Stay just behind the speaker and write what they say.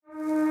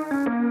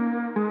If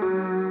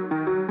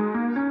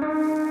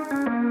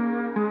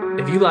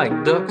you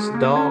like ducks,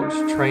 dogs,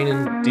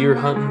 training, deer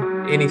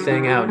hunting,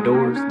 anything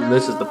outdoors, then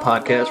this is the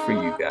podcast for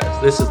you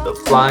guys. This is the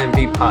Flying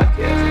V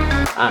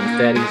Podcast. I'm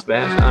Thaddeus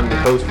Bash. I'm your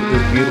host for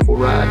this beautiful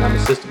ride. I'm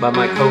assisted by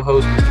my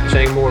co-host, Mr.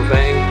 Changmore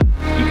Vang.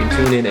 You can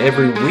tune in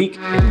every week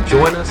and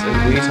join us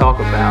as we talk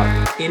about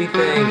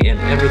anything and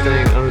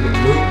everything under the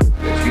moon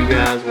that you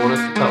guys want us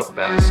to talk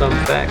about. Some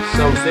facts,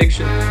 some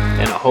fiction,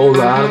 and a whole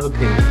lot of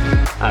opinion.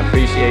 I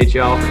appreciate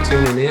y'all for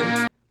tuning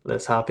in.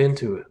 Let's hop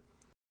into it.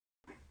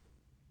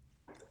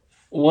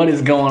 What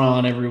is going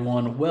on,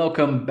 everyone?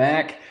 Welcome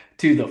back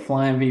to the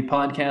Flying V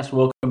Podcast.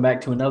 Welcome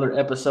back to another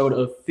episode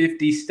of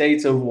 50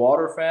 States of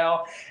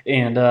Waterfowl.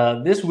 And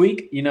this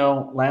week,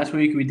 last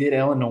week we did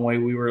Illinois.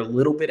 We were a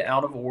little bit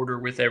out of order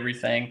with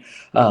everything.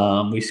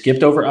 We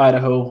skipped over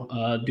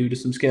Idaho due to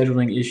some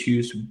scheduling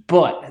issues.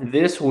 But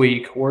this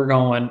week we're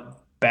going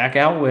back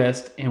out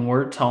west and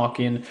we're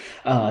talking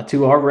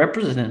to our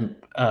representative,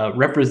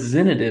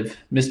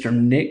 Mr.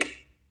 Nick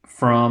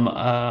from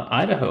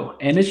Idaho,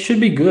 and it should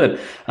be good.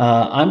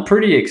 I'm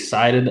pretty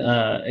excited.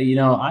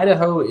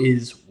 Idaho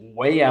is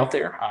way out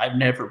there. I've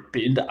never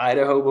been to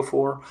Idaho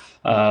before,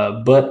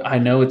 but I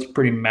know it's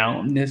pretty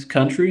mountainous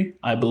country,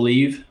 I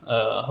believe.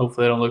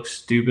 Hopefully I don't look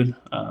stupid.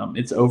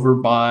 It's over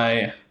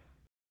by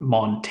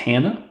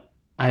Montana.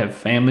 I have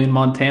family in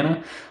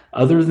Montana.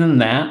 Other than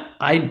that,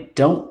 I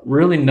don't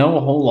really know a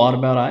whole lot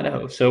about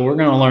Idaho. So we're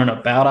going to learn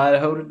about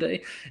Idaho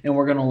today, and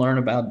we're going to learn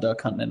about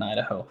duck hunting in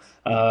Idaho.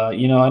 I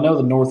know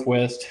the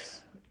Northwest,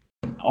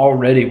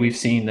 already we've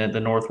seen that the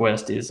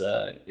Northwest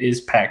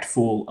is packed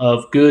full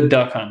of good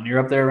duck hunting. You're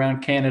up there around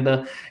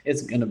Canada,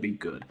 it's going to be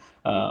good.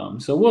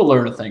 So we'll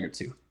learn a thing or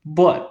two.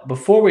 But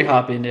before we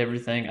hop into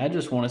everything, I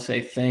just want to say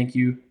thank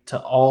you to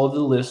all of the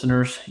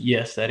listeners.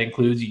 Yes, that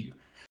includes you.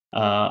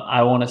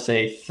 I want to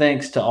say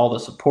thanks to all the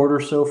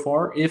supporters so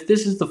far. If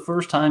this is the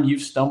first time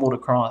you've stumbled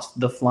across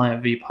the Flying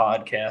V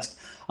Podcast,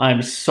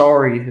 I'm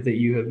sorry that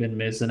you have been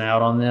missing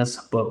out on this,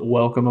 but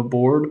welcome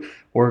aboard.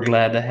 We're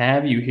glad to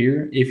have you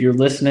here. If you're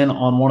listening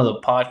on one of the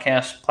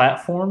podcast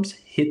platforms,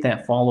 hit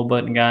that follow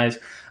button, guys.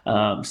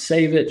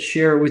 Save it,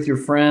 share it with your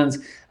friends,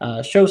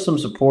 show some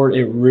support.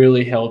 It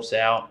really helps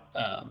out.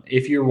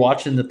 If you're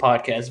watching the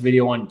podcast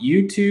video on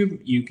YouTube,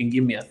 you can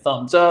give me a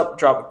thumbs up,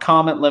 drop a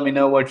comment, let me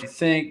know what you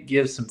think,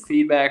 give some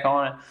feedback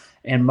on it.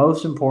 And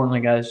most importantly,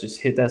 guys,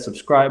 just hit that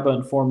subscribe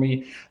button for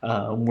me.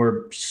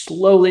 We're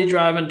slowly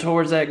driving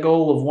towards that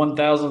goal of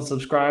 1,000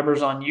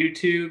 subscribers on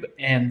YouTube.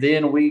 And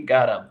then we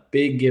got a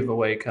big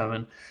giveaway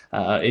coming.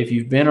 If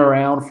you've been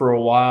around for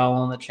a while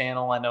on the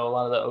channel, I know a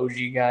lot of the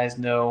OG guys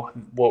know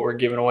what we're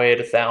giving away at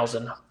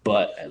 1,000.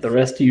 But the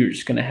rest of you are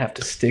just going to have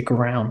to stick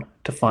around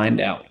to find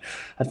out.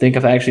 I think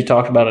I've actually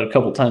talked about it a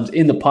couple times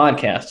in the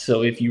podcast.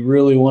 So if you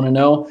really want to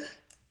know,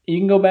 you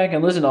can go back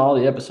and listen to all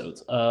the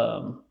episodes.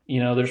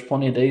 There's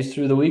plenty of days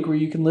through the week where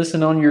you can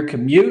listen on your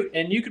commute,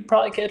 and you could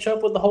probably catch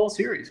up with the whole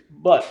series.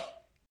 But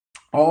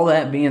all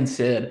that being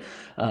said,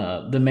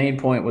 the main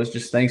point was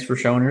just thanks for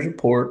showing your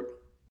support.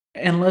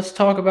 And let's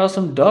talk about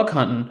some duck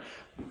hunting.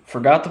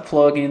 Forgot to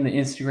plug in the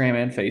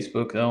Instagram and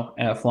Facebook, though,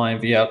 at Flying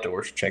V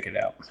Outdoors. Check it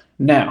out.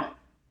 Now,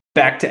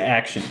 back to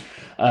action.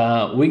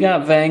 We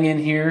got Vang in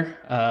here.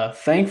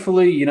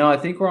 Thankfully, I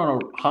think we're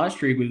on a hot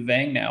streak with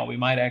Vang now. We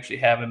might actually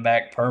have him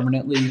back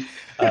permanently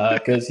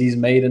because he's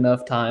made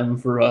enough time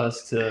for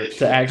us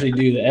to actually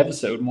do the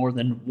episode more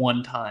than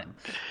one time.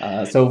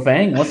 So,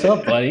 Vang, what's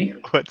up, buddy?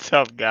 What's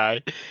up,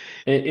 guy?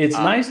 It's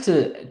nice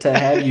to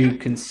have you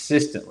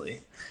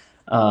consistently.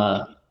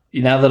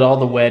 Now that all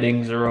the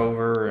weddings are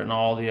over and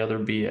all the other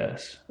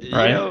BS,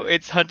 right?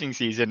 It's hunting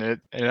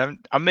season, and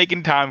I'm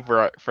making time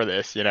for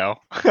this. I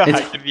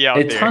can be out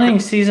it's there.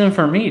 Hunting season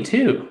for me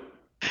too.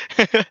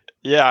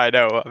 Yeah, I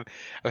know.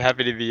 I'm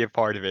happy to be a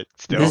part of it.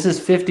 Still, this is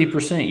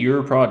 50%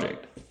 your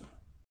project.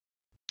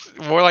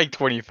 More like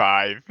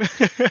 25.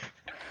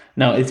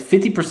 No, it's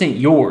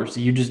 50% yours.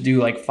 You just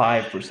do like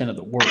 5% of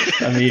the work.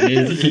 I mean,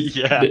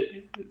 yeah.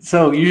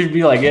 So you should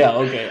be like, yeah,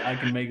 okay, I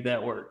can make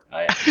that work.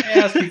 I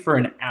asked you for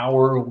an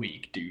hour a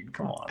week, dude.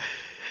 Come on.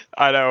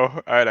 I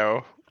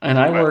know. And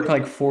I work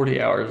like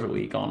 40 hours a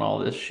week on all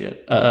this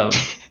shit.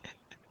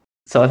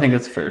 So I think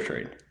that's a fair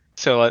trade.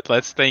 So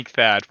let's thank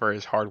Thad for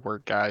his hard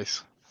work,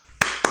 guys.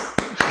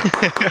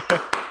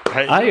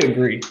 Right? I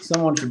agree.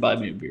 Someone should buy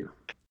me a beer.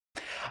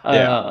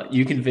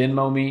 You can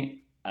Venmo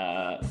me,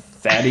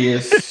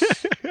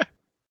 Thaddeus.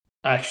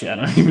 Actually, I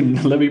don't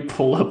even. Let me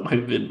pull up my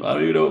Venmo. I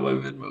don't even know what my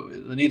Venmo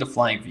is. I need a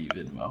Flying V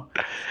Venmo.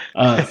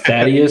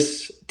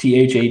 Thaddeus,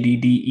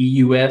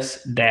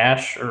 THADDEUS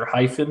dash or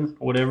hyphen,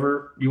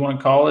 whatever you want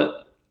to call it.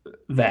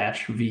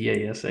 Vash,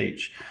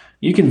 VASH.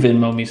 You can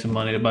Venmo me some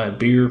money to buy a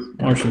beer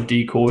or some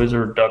decoys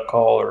or a duck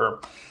call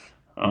or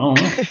I don't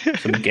know,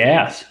 some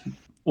gas.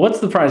 What's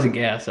the price of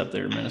gas up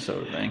there in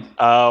Minnesota, thing?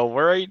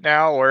 Right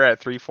now we're at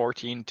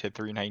 $3.14 to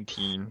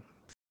 $3.19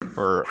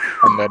 for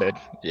unleaded.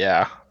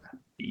 Yeah.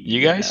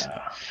 You guys?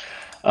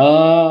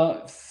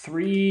 I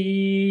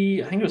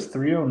think it was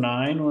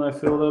 $3.09 when I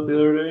filled up the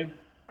other day.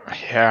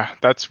 Yeah,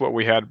 that's what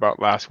we had about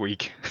last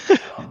week.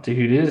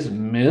 Dude, it is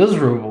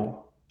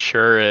miserable.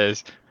 Sure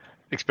is.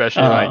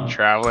 Especially like Um,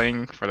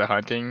 traveling for the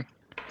hunting.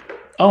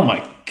 Oh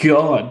my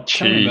God.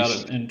 Tell me about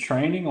Jeez. it. In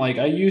training, like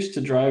I used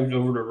to drive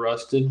over to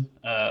Ruston,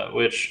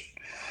 which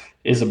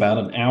is about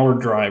an hour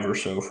drive or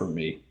so from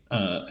me,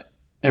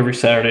 every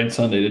Saturday and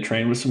Sunday to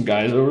train with some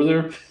guys over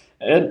there.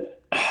 And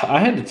I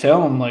had to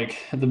tell them, like,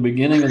 at the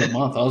beginning of the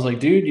month, I was like,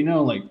 dude,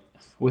 like,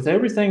 with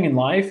everything in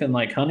life and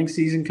like hunting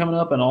season coming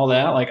up and all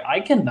that, like, I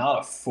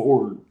cannot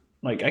afford,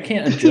 like, I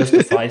can't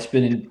justify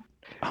spending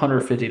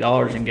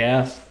 $150 in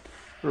gas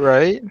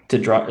Right? to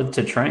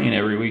train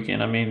every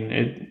weekend. I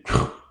mean,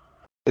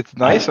 It's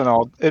nice and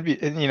all.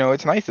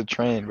 It's nice to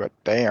train, but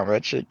damn,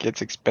 that shit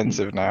gets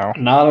expensive now.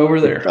 Not over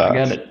It there.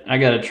 does. I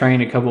got to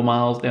train a couple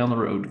miles down the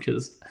road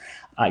because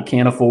I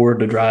can't afford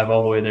to drive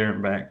all the way there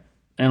and back.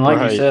 And like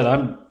you Right. said,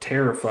 I'm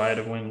terrified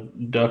of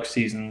when duck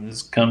season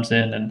comes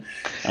in, and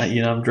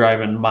I'm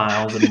driving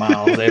miles and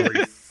miles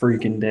every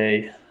freaking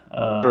day.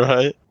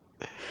 Right.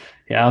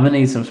 Yeah, I'm gonna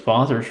need some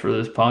sponsors for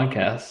this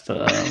podcast.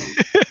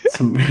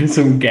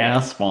 Some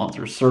gas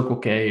sponsors, Circle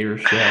K or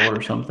Shell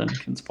or something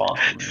can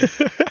sponsor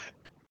me.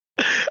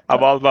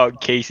 I'm all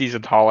about Casey's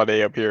and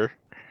Holiday up here.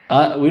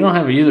 We don't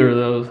have either of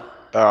those.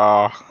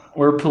 Uh,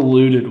 We're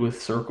polluted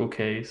with Circle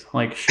K's,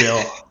 like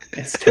Shell.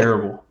 It's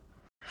terrible.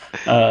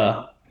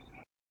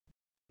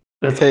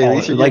 That's hey, at all.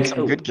 least you're getting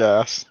some good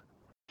gas.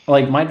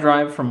 Like my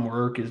drive from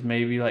work is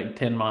maybe like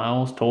 10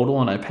 miles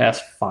total, and I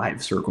pass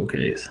 5 Circle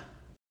K's.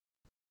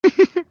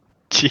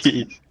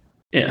 Jeez.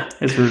 Yeah,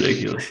 it's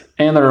ridiculous,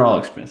 and they're all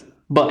expensive.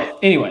 But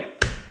anyway,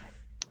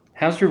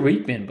 how's your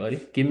week been,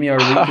 buddy? Give me our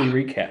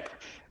weekly recap.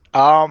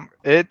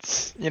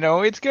 It's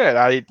good.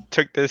 I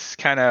took this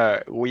kind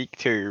of week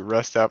to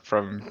rest up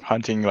from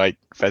hunting like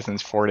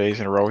pheasants 4 days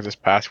in a row this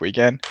past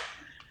weekend.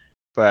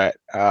 But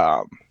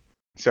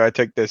so I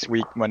took this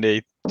week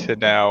Monday to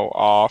now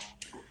off.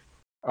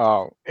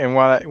 And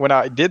when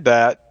I did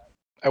that,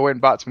 I went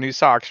and bought some new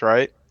socks,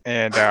 right?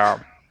 And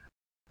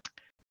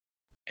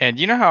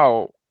you know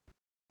how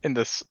in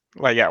this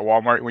like at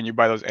Walmart when you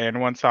buy those and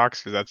one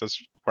socks, because that's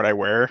just what I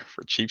wear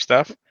for cheap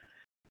stuff,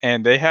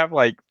 and they have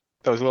like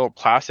those little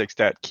plastics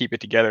that keep it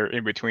together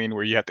in between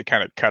where you have to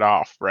kind of cut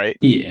off, right?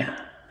 Yeah.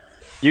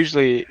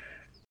 Usually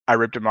I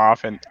rip them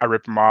off and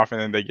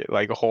then they get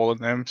like a hole in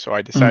them. So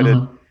I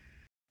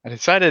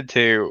decided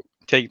to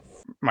take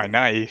my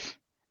knife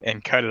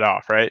and cut it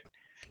off, right?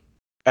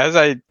 As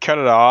I cut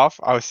it off,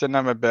 I was sitting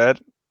on my bed.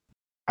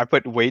 I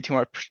put way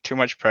too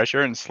much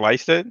pressure and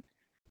sliced it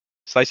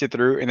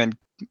through, and then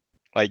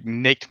like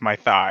nicked my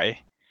thigh.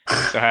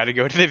 So I had to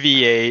go to the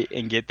VA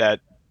and get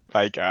that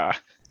like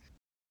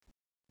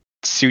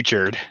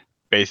sutured,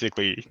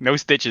 basically. No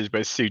stitches,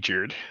 but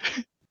sutured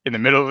in the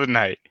middle of the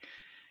night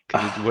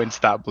because it wouldn't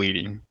stop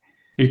bleeding.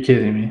 You're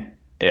kidding me.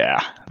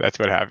 Yeah, that's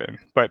what happened.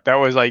 But that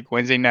was like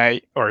Wednesday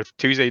night or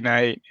Tuesday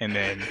night, and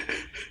then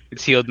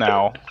it's healed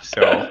now.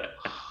 So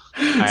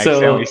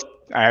I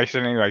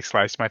accidentally like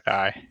sliced my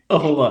thigh. Oh,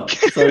 hold on.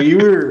 So you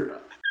were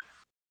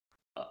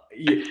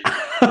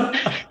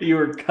you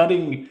were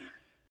cutting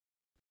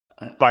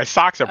my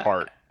socks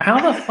apart.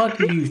 How the fuck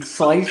do you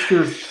slice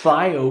your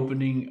thigh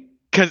opening?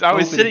 Because I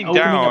was sitting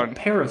down. A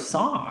pair of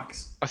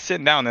socks. I was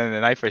sitting down, and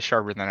the knife was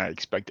sharper than I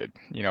expected.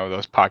 You know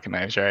those pocket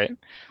knives, right?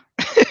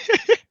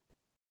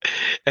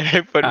 And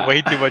I put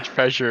way too much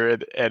pressure,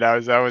 and I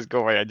was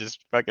going. I just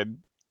fucking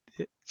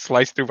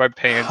sliced through my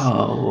pants.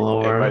 Oh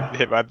Lord! And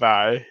hit my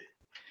thigh.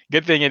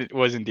 Good thing it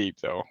wasn't deep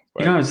though.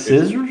 You don't have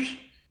scissors?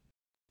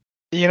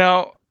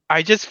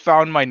 I just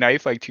found my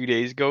knife like 2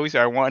 days ago, so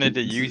I wanted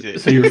to use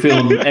it. So you're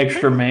feeling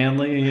extra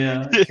manly,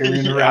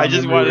 carrying around. I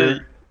just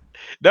wanted.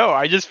 No,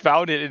 I just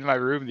found it in my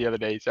room the other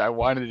day, so I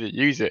wanted to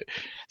use it.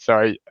 So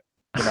I used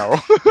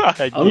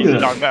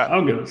it on that.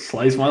 I'm gonna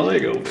slice my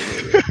leg open.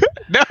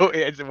 No,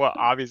 well,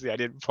 obviously I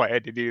didn't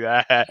plan to do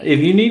that. If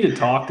you need to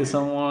talk to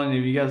someone,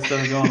 if you got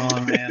stuff going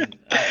on, man,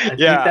 I think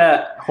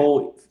that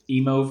whole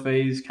emo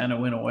phase kind of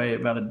went away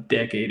about a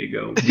decade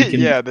ago.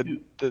 Yeah,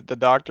 the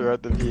doctor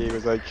at the VA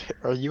was like,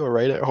 "Are you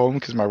alright at home?"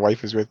 Because my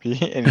wife was with me,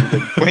 and he's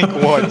like, "Blink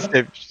once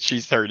if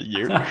she's hurting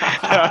you." And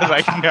I was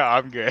like, "No,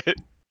 I'm good."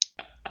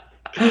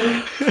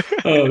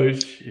 Oh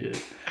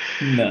shit!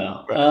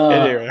 No.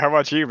 Anyway, how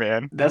about you,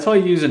 man? That's why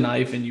you use a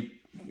knife, and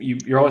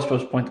you're always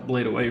supposed to point the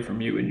blade away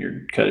from you when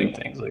you're cutting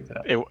things like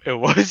that. It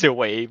was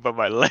away, but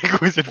my leg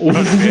was in front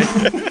of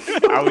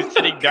it. I was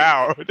sitting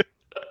down.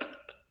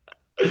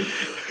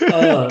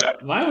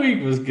 My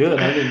week was good.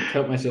 I didn't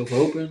cut myself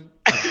open.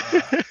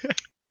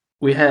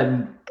 We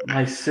had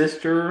my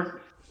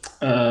sister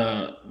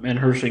and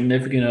her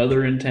significant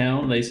other in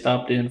town. They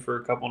stopped in for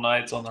a couple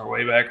nights on their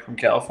way back from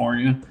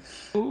California.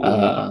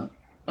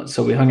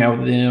 So we hung out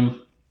with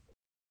them,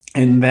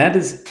 and that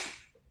is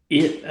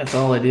it. That's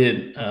all I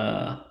did.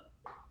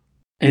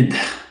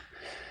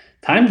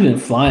 Time's been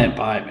flying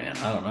by, man.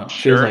 I don't know. It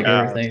feels like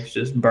everything's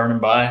just burning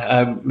by.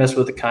 I messed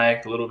with the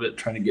kayak a little bit,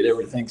 trying to get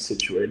everything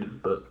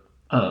situated. But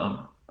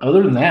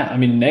other than that, I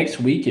mean, next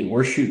weekend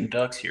we're shooting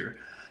ducks here.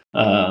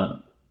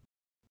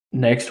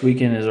 next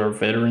weekend is our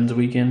Veterans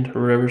Weekend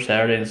or whatever,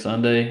 Saturday and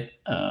Sunday.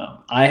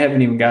 I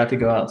haven't even got to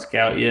go out and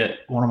scout yet.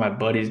 One of my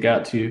buddies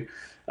got to,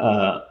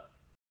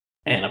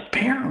 and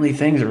apparently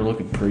things are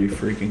looking pretty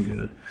freaking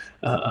good.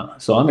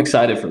 So I'm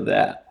excited for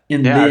that.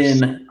 And Yeah,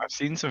 then I've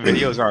seen some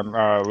videos on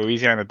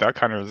Louisiana Duck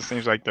Hunters. It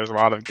seems like there's a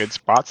lot of good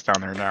spots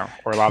down there now,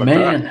 or a lot of duck.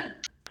 man,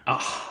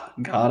 oh,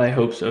 God, I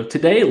hope so.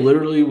 Today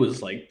literally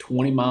was like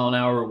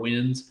 20-mile-an-hour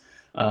winds,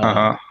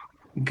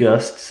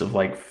 gusts of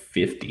like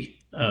 50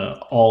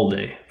 all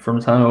day from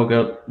the time I woke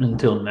up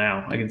until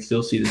now. I can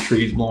still see the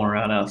trees blowing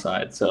around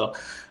outside. So,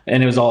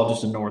 and it was all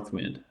just a north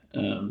wind.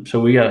 So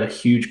we got a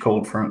huge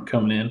cold front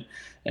coming in,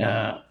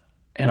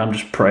 and I'm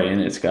just praying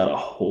it's got a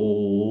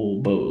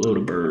whole boatload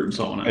of birds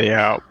on it.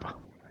 Yeah.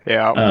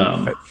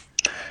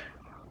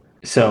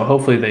 So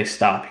hopefully they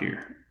stop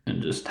here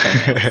and just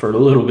hang out for a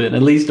little bit,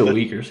 at least a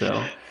week or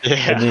so.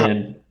 Yeah. And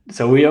then,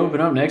 so we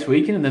open up next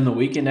weekend, and then the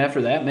weekend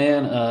after that,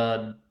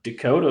 man,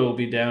 Dakota will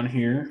be down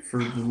here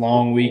for the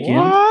long weekend.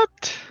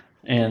 What?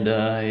 And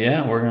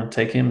yeah, we're gonna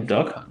take him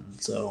duck hunting.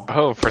 So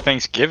for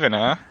Thanksgiving,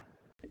 huh?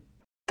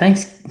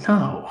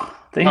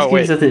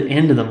 Thanksgiving's at the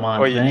end of the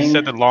month. Oh, you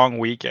said the long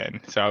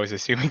weekend, so I was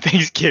assuming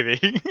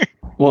Thanksgiving.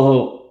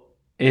 Well,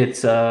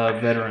 it's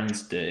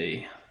Veterans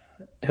Day.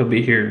 He'll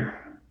be here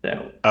that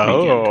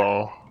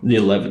weekend, the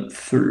 11th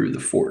through the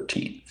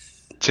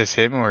 14th. Just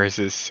him, or is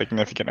his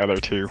significant other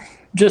too?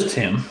 Just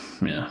him,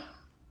 yeah.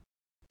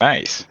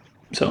 Nice.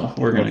 So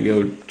we're gonna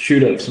go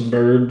shoot up some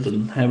birds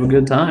and have a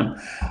good time.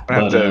 I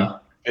have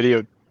to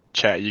video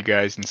chat you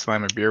guys and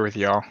slam a beer with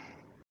y'all.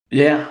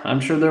 Yeah, I'm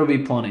sure there'll be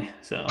plenty.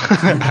 So,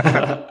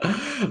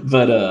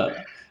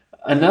 but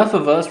enough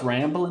of us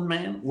rambling,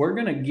 man. We're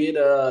gonna get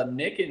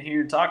Nick in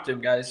here and talk to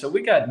him, guys. So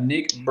we got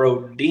Nick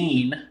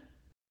Brodeen.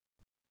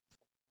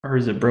 Or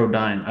is it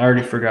Brodine? I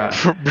already forgot.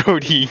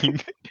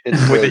 Brodeen.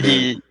 With an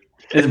E.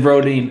 It's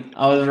Brodeen.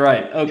 I was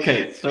right.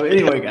 Okay. So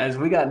anyway, guys,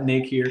 we got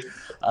Nick here,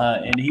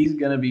 and he's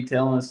going to be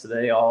telling us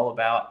today all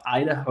about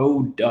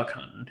Idaho duck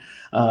hunting.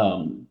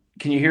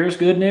 Can you hear us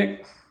good,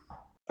 Nick?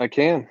 I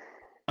can.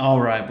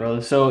 All right,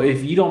 brother. So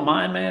if you don't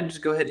mind, man,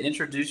 just go ahead and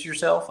introduce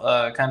yourself.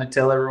 Kind of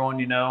tell everyone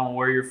you know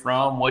where you're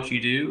from, what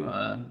you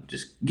do.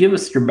 Just give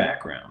us your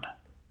background.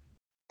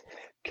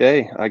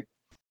 Okay.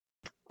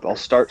 I'll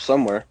start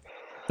somewhere.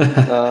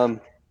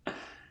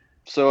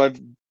 So I've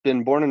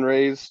been born and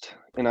raised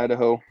in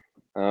Idaho,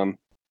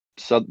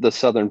 the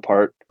southern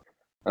part.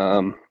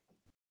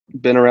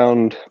 Been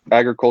around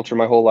agriculture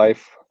my whole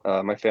life.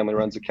 My family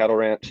runs a cattle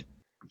ranch.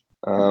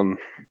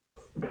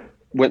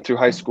 Went through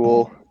high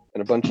school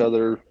and a bunch of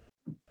other,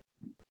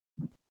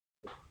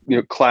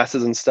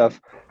 classes and stuff.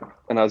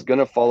 And I was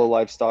gonna follow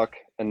livestock,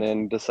 and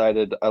then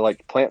decided I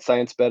liked plant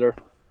science better.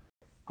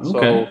 Okay.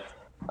 So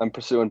I'm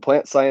pursuing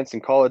plant science in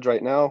college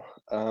right now.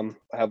 I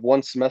have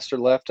one semester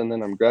left, and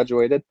then I'm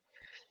graduated.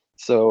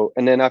 So,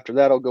 and then after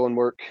that, I'll go and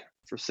work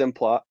for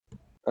Simplot,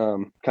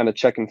 kind of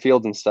checking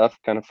fields and stuff,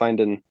 kind of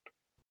finding,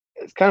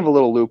 it's kind of a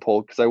little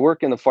loophole because I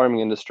work in the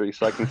farming industry,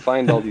 so I can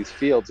find all these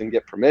fields and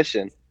get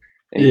permission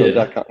and go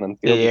duck hunting on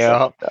fields and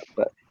stuff like that.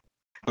 But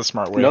the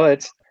smart way. No,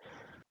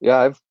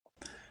 I've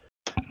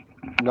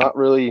not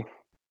really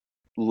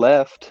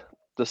left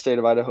the state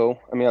of Idaho.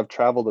 I mean, I've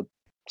traveled a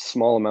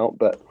small amount,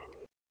 but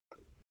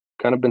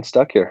kind of been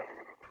stuck here.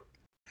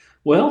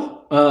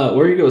 Well,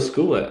 where do you go to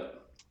school at?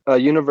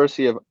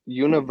 University of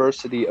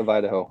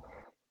Idaho.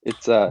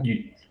 It's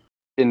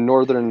in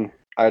northern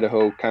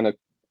Idaho, kind of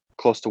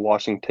close to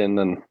Washington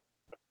and up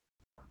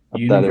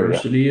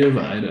University that area.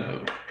 of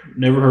Idaho.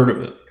 Never heard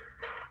of it.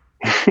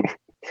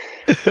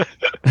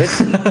 It's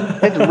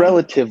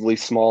relatively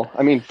small.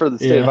 I mean, for the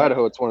state of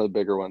Idaho, it's one of the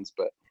bigger ones.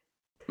 But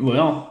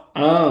well,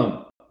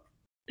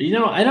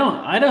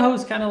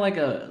 Idaho's kind of like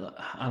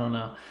I don't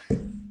know.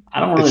 I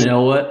don't really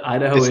know what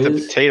Idaho is. It's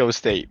the potato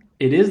state.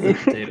 It is the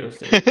potato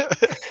state.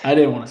 I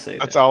didn't want to say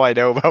that. That's all I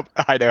know about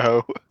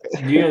Idaho.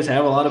 Do you guys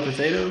have a lot of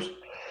potatoes?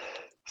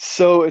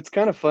 So it's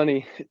kind of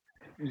funny.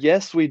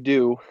 Yes, we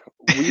do.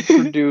 We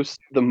produce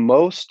the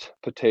most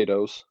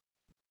potatoes,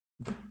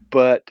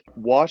 but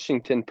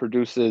Washington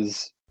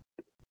produces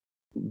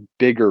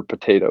bigger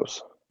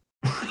potatoes.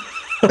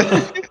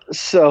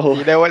 So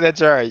you know what?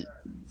 That's all right.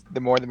 The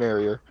more the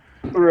merrier.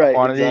 Right.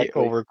 Quantity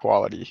over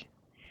quality.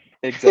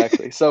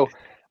 Exactly. So,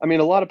 I mean,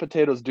 a lot of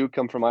potatoes do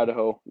come from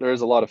Idaho. There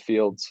is a lot of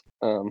fields.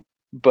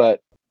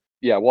 But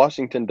yeah,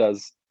 Washington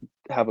does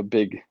have a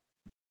big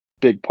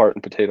part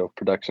in potato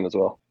production as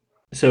well.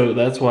 So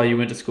that's why you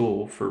went to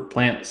school for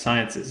plant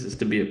sciences, is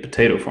to be a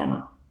potato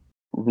farmer.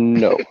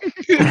 No.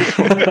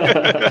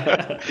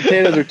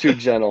 Potatoes are too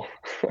gentle.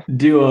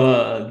 Do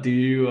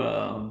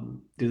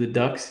the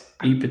ducks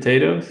eat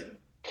potatoes?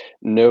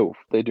 No,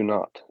 they do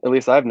not. At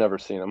least I've never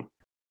seen them.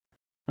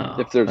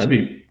 Oh,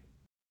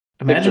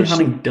 imagine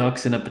hunting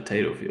ducks in a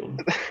potato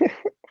field.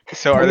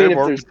 So are there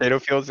more potato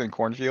fields than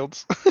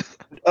cornfields?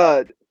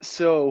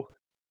 So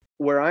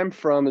where I'm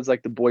from is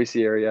like the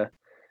Boise area.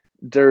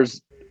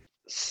 There's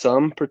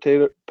some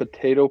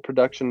potato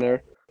production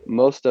there.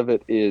 Most of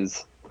it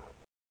is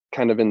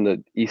kind of in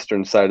the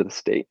eastern side of the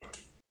state.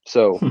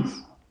 So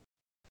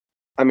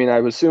I mean,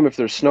 I would assume if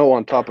there's snow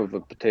on top of a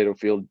potato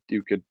field,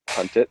 you could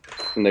hunt it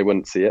and they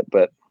wouldn't see it.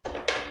 But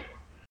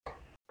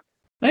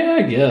yeah,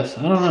 I guess.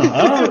 I don't know.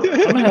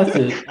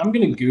 I'm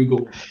gonna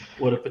Google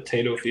what a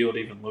potato field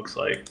even looks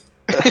like.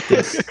 I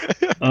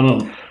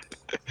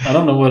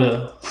don't know what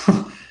a.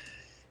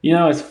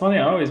 It's funny.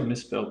 I always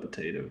misspell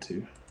potato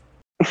too.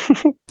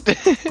 I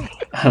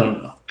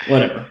don't know.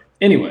 Whatever.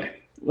 Anyway,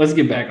 let's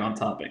get back on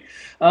topic.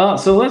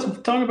 So let's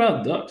talk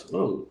about ducks.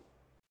 Oh,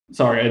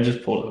 sorry, I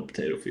just pulled up a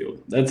potato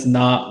field. That's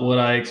not what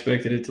I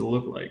expected it to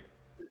look like.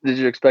 did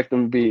you expect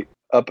them to be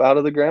up out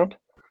of the ground?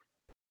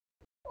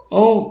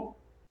 Oh,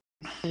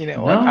 You know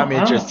no, what? I'm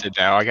interested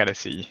now. I gotta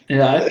see.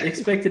 Yeah, I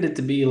expected it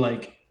to be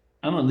like,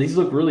 I don't know. These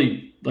look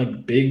really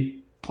like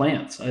big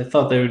plants. I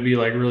thought they would be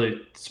like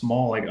really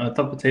small. Like I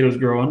thought potatoes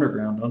grow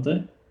underground, don't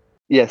they?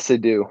 Yes, they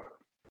do.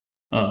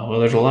 Oh, well,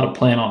 there's a lot of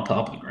plant on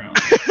top of the ground.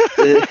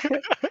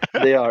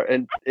 They are,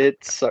 and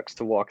it sucks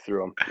to walk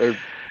through them.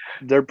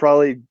 They're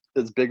probably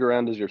as big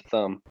around as your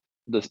thumb.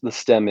 The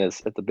stem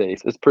is at the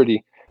base.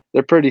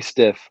 They're pretty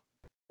stiff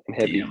and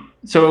heavy. Damn.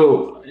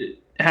 So,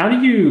 how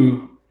do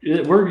you?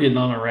 We're getting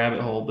on a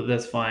rabbit hole, but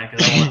that's fine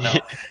because I want to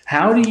know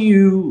how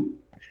do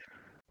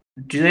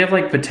they have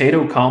like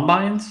potato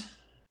combines?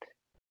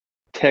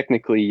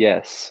 Technically,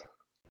 yes.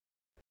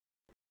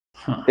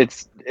 Huh.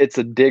 It's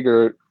a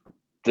digger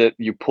that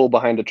you pull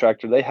behind a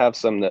tractor. They have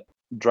some that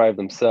drive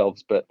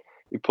themselves, but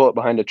you pull it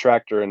behind a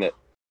tractor and it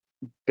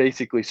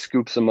basically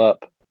scoops them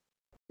up,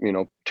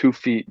 2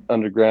 feet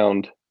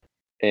underground,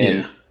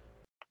 and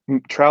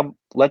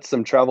lets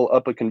them travel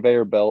up a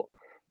conveyor belt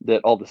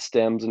that all the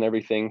stems and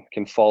everything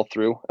can fall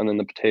through, and then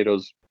the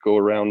potatoes go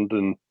around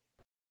and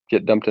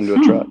get dumped into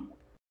a truck.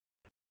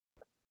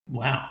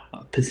 Wow,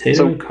 a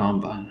potato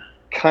combine.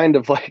 Kind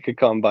of like a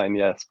combine,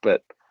 yes,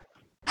 but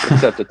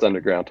except it's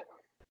underground.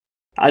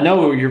 I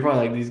know you're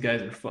probably like, these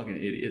guys are fucking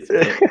idiots.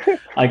 But,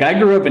 like, I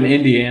grew up in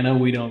Indiana.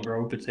 We don't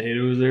grow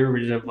potatoes there.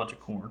 We just have a bunch of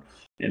corn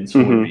and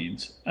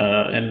soybeans.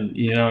 And,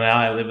 now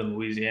I live in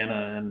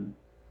Louisiana, and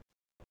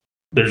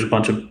there's a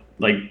bunch of,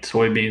 like,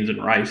 soybeans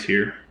and rice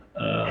here.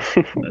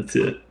 That's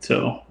it.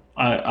 So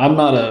I'm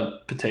not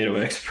a potato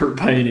expert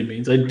by any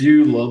means. I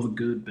do love a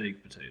good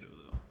baked potato,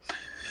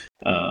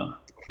 though.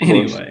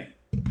 Anyway,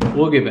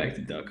 we'll get back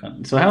to duck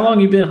hunting. So how long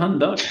have you been hunting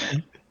ducks,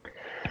 man?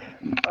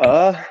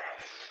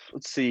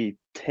 Let's see,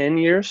 10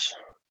 years.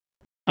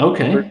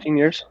 Okay. 13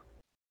 years.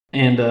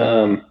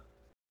 And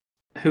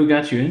who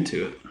got you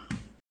into it?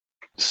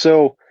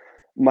 So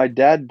my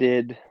dad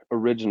did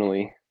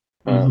originally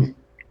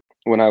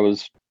when I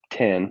was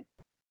 10.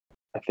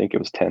 I think it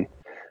was 10.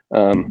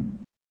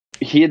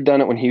 He had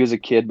done it when he was a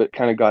kid, but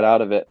kind of got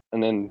out of it.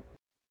 And then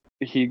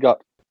he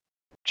got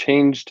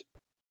changed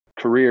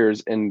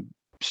careers and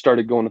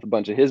started going with a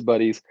bunch of his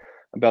buddies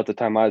about the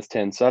time I was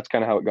 10. So that's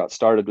kind of how it got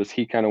started, was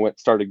he kind of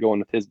started going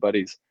with his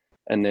buddies.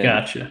 And then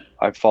Gotcha.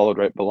 I followed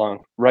right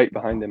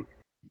behind him.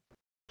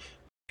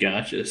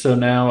 Gotcha. So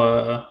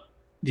now,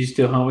 do you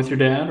still hunt with your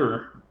dad,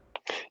 or?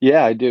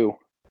 Yeah, I do.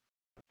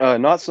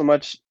 Not so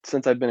much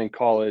since I've been in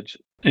college.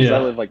 I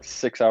live like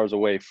 6 hours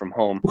away from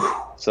home.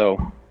 So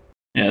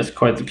yeah, it's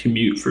quite the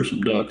commute for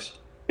some ducks.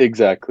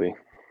 Exactly.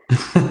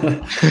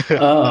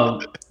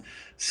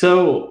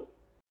 So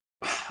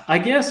I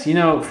guess,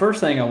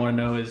 first thing I want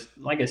to know is,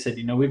 like I said,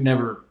 we've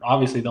never,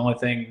 obviously the only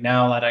thing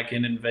now that I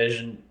can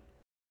envision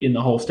in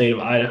the whole state of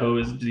Idaho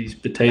is these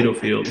potato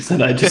fields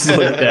that I just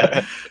looked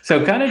at.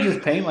 So kind of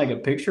just paint like a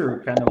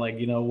picture, kind of like,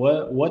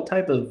 what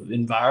type of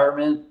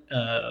environment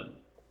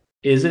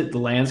is it, the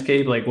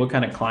landscape? Like what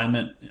kind of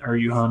climate are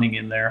you hunting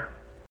in there?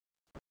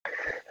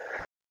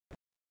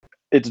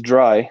 It's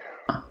dry.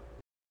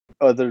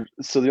 So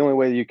the only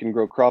way you can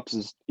grow crops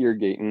is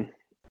irrigating.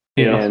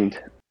 Yeah. And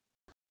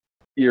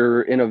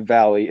you're in a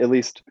valley, at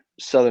least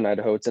southern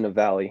Idaho, it's in a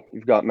valley.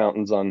 You've got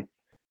mountains on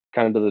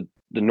kind of to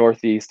the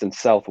northeast and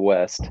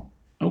southwest.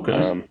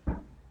 Okay.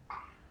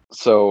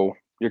 So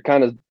you're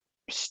kind of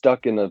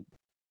stuck in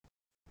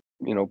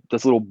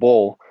this little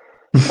bowl.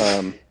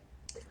 It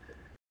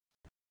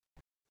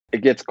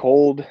gets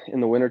cold in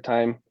the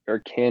wintertime, or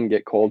can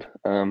get cold.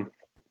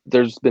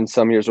 There's been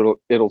some years where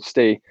it'll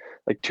stay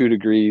like 2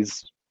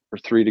 degrees or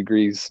 3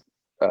 degrees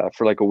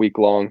for like a week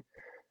long.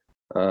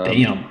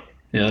 Damn.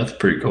 Yeah, that's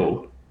pretty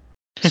cold.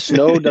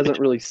 Snow doesn't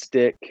really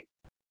stick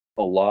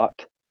a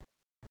lot.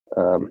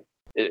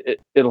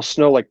 It'll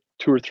snow like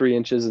 2 or 3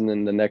 inches, and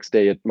then the next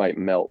day it might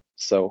melt.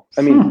 So,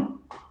 I mean,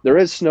 there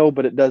is snow,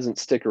 but it doesn't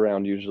stick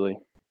around usually.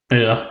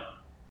 Yeah.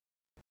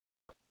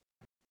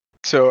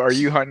 So are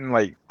you hunting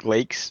like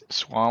lakes,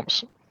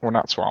 swamps? Well,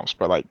 not swamps,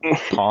 but like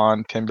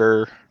pond,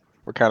 timber?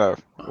 What kind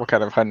of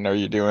hunting are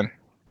you doing?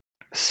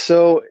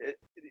 So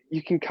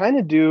you can kind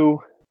of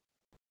do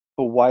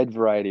a wide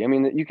variety. I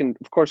mean, you can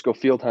of course go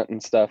field hunting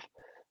and stuff.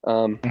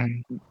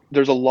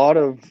 There's a lot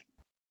of,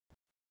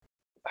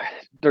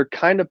 they're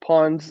kind of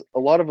ponds. A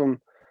lot of them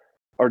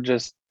are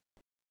just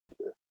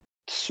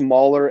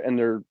smaller, and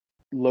they're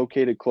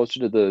located closer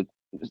to the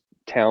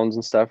towns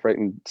and stuff, right,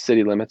 in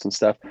city limits and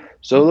stuff.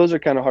 So those are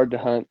kind of hard to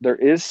hunt. There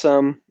is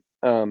some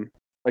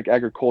like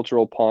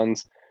agricultural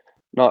ponds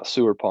not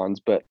sewer ponds,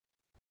 but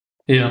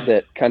Yeah.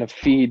 that kind of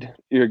feed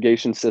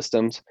irrigation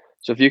systems.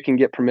 So if you can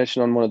get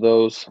permission on one of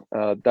those,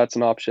 that's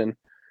an option.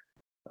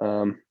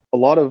 A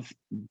lot of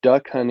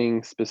duck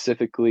hunting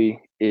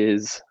specifically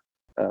is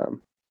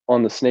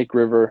on the Snake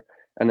River,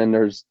 and then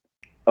there's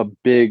a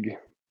big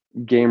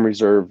game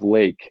reserve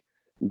lake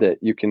that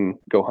you can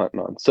go hunting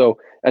on. So,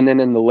 and then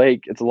in the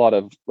lake, it's a lot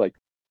of like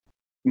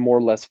more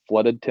or less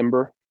flooded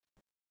timber,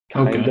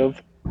 kind Okay.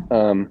 of.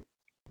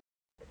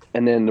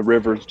 And then the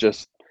river's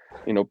just,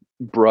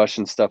 brush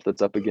and stuff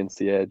that's up against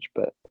the edge.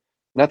 But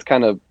that's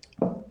kind of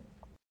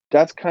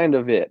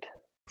it.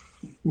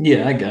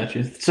 Yeah, I got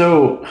you.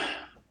 So,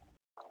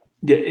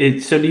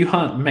 so do you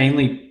hunt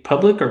mainly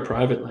public or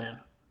private land?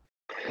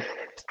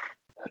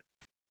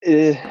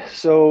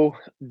 So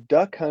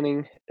duck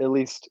hunting, at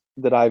least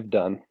that I've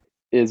done,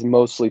 is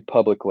mostly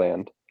public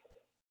land.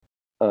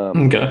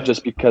 Okay.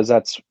 Just because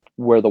that's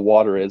where the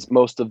water is.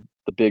 Most of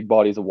the big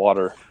bodies of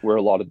water where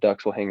a lot of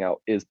ducks will hang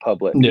out is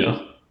public. Yeah.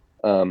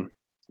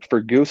 For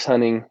goose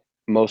hunting,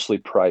 mostly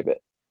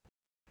private.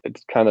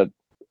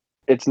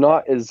 It's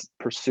not as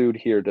pursued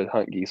here to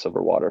hunt geese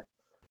over water.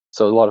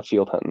 So a lot of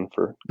field hunting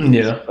for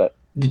geese, Yeah.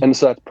 and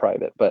so that's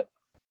private. But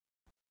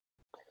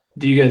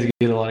do you guys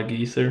get a lot of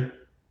geese there?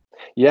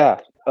 yeah,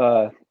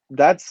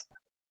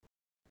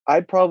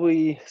 I'd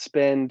probably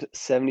spend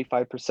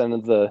 75%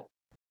 of the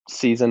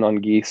season on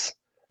geese,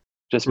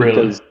 just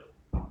because.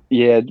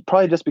 Yeah,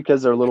 probably just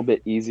because they're a little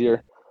bit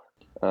easier.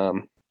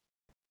 I'm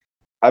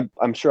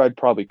sure I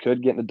probably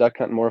could get into duck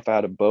hunting more if I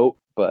had a boat,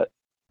 but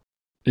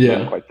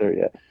not quite there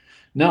yet.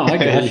 No, I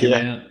got you,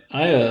 man.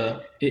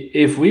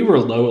 If we were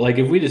low, like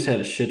if we just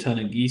had a shit ton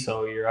of geese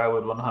all year, I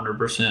would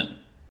 100%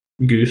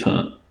 goose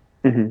hunt.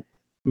 Mm-hmm.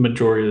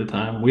 Majority of the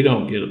time, we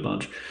don't get a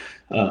bunch,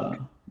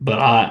 but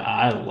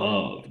I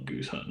love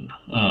goose hunting.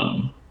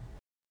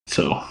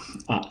 So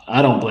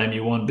I don't blame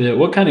you one bit.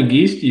 What kind of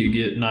geese do you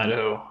get in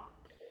Idaho?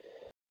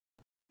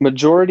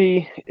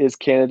 Majority is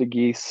Canada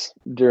geese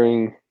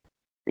during,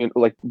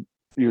 like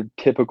your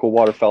typical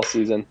waterfowl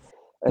season,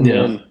 and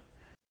then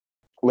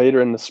later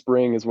in the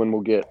spring is when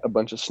we'll get a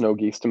bunch of snow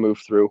geese to move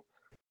through.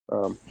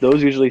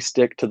 Those usually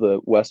stick to the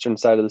western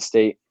side of the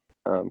state,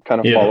 kind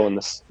of following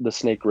the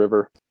Snake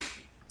River.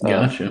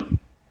 Gotcha.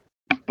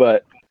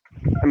 But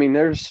I mean,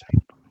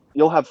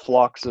 you'll have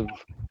flocks of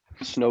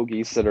snow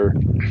geese that are,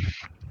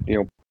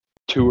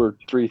 2,000 or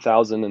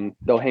 3,000, and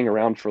they'll hang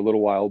around for a little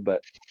while,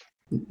 but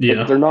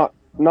they're not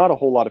a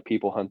whole lot of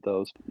people hunt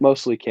those.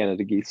 Mostly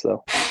Canada geese,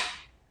 though.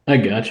 I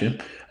got you.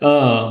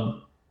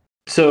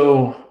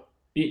 So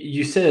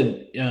you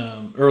said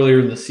earlier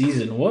in the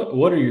season.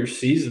 What are your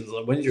seasons?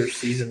 Like, when's your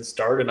season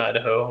start in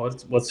Idaho?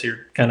 What's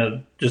your kind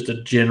of just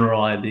a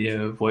general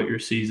idea of what your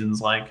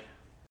season's like?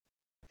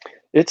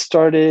 It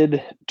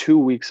started 2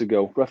 weeks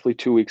ago, roughly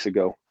 2 weeks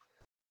ago.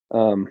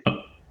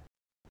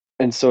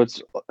 And so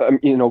it's,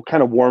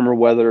 kind of warmer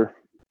weather,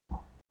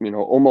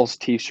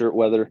 almost t-shirt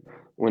weather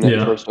when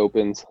it first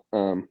opens.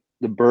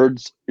 The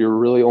birds, you're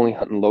really only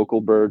hunting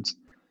local birds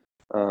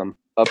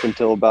up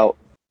until about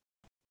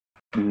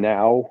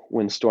now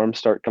when storms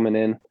start coming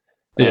in.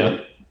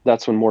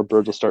 That's when more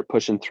birds will start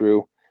pushing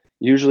through.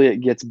 Usually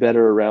it gets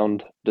better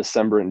around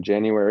December and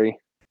January,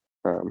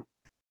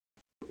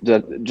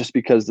 just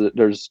because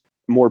there's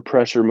more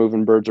pressure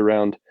moving birds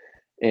around,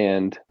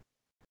 and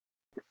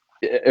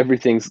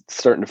everything's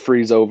starting to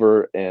freeze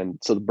over, and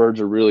so the birds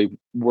are really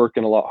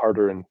working a lot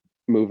harder and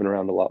moving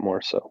around a lot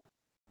more. So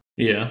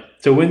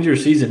so when's your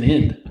season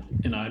end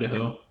in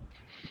Idaho?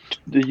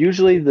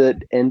 Usually the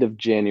end of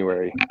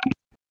January,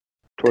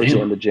 towards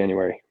the end of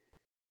January.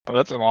 Well,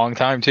 that's a long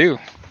time too.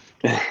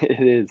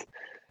 It is.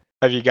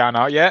 Have you gone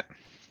out yet?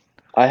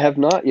 I have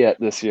not yet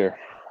this year.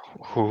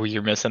 Ooh,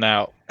 you're missing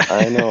out.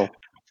 I know.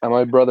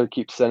 My brother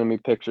keeps sending me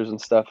pictures and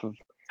stuff of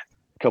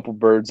a couple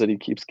birds that he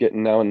keeps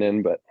getting now and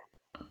then, but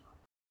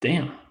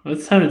damn,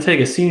 it's time to take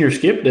a senior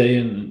skip day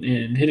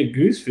and hit a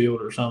goose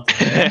field or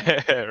something.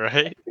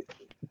 Right?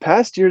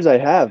 Past years I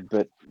have,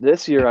 but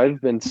this year I've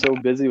been so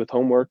busy with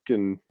homework,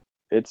 and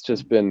it's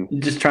just been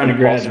just trying to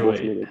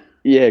graduate.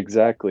 Yeah,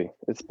 exactly.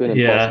 It's been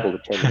impossible to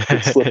try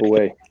to slip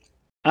away.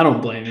 I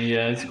don't blame you.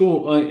 Yeah,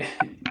 school.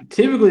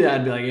 Typically,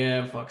 I'd be like,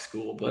 "Yeah, fuck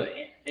school," but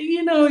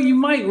you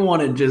might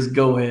want to just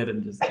go ahead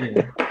and just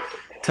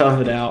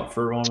tough it out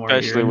for one more year.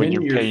 Especially when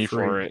you're paying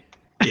for it.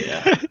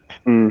 Yeah.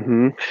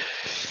 Mm-hmm.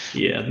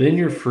 Yeah. Then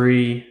you're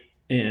free,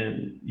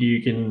 and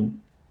you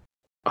can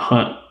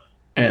hunt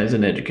as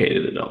an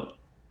educated adult.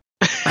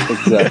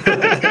 Exactly.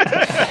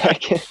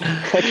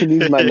 I can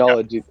use my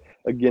knowledge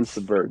against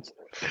the birds.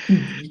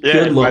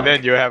 Yeah, by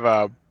then you have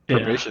a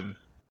permission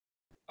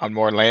on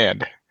more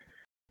land.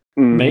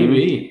 Mm-hmm.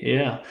 Maybe,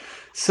 yeah.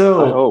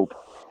 So I hope.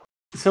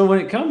 So when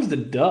it comes to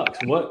ducks,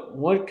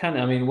 what kind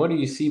of, what do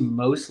you see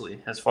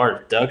mostly as far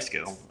as ducks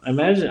go?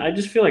 I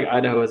just feel like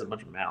Idaho has a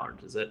bunch of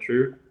mallards. Is that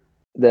true?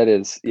 That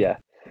is, yeah.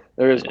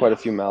 There is quite a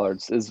few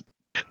mallards. Is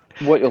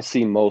what you'll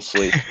see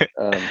mostly.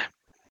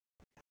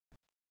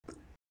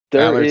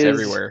 Mallards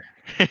everywhere.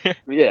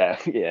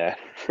 Yeah.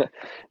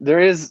 There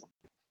is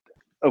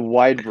a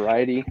wide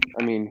variety.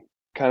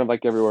 kind of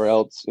like everywhere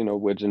else,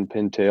 widgeon,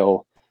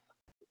 pintail,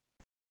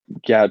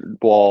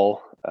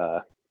 gadwall,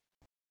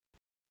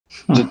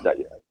 just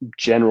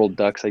general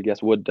ducks, I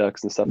guess, wood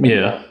ducks and stuff like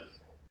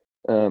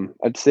that.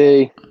 I'd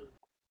say,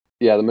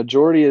 the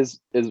majority is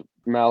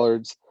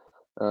mallards.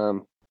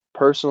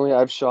 Personally,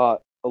 I've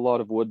shot a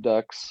lot of wood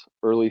ducks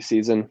early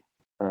season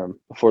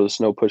before the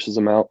snow pushes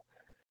them out.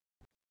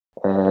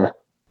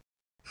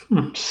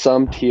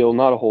 Some teal,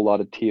 not a whole lot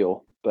of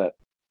teal, but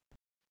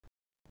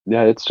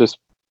yeah, it's just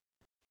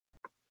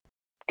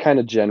kind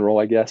of general,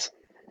 I guess.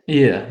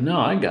 Yeah, no,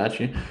 I got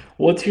you.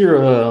 What's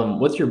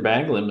your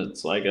bag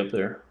limits like up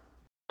there?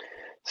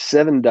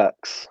 7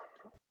 ducks.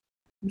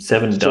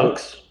 7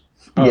 ducks?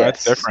 Oh,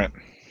 Yes. That's different.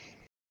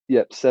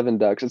 Yep, 7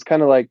 ducks. It's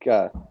kind of like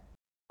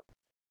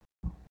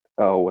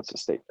what's the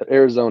state?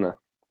 Arizona.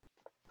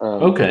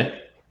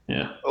 Okay.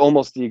 Yeah.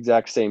 Almost the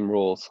exact same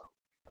rules,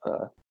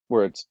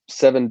 where it's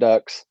 7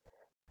 ducks.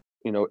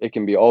 It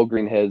can be all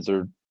green heads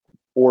or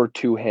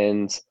 2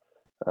 hens,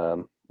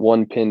 1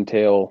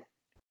 pintail.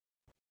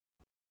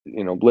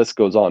 List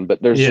goes on,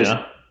 but there's just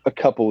a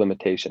couple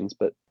limitations,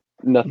 but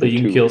nothing. But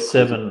you can kill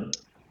 7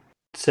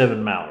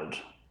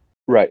 mallards.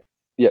 Right.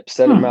 Yep.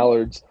 7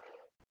 mallards,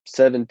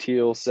 7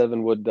 teal,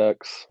 7 wood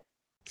ducks.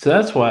 So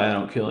that's why I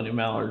don't kill any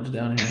mallards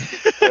down here.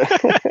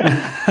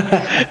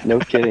 No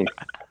kidding.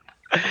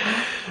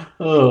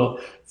 Oh,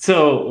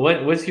 so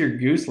what's your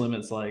goose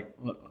limits like?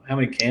 How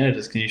many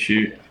Canadas can you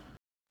shoot?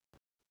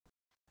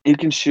 You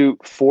can shoot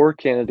 4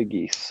 Canada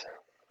geese.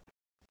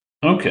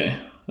 Okay,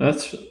 I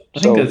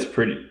think that's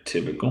pretty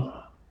typical.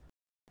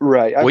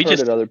 Right. I've heard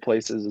at other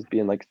places as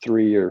being like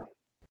 3 or.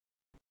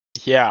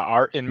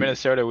 Yeah, in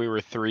Minnesota we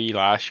were 3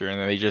 last year, and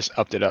then they just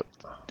upped it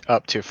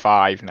up to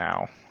 5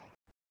 now.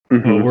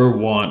 Well, we're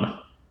 1.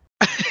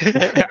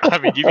 I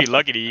mean, you'd be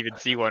lucky to even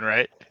see one,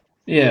 right?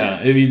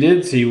 Yeah, if you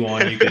did see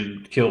one, you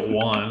could kill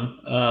 1.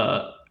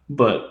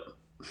 But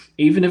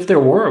even if there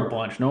were a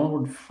bunch, no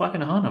one would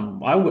fucking hunt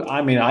them.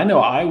 I know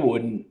I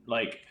wouldn't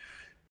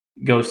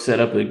go set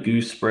up a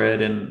goose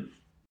spread and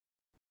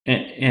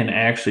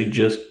actually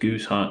just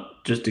goose hunt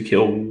just to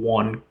kill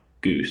 1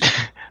 goose.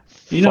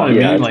 You know what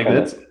I mean?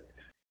 That's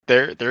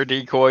their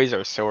decoys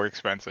are so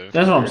expensive.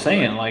 That's what I'm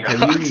saying.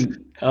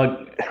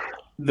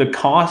 The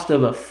cost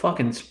of a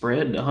fucking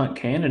spread to hunt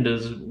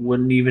Canadas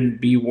wouldn't even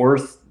be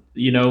worth,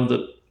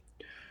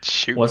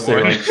 what's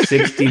there, like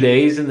 60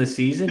 days in the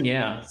season?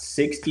 Yeah,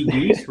 60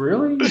 geese?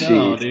 Really?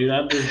 No, dude,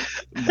 I'd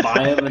just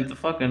buy them at the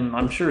fucking,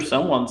 I'm sure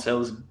someone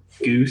sells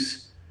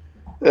goose.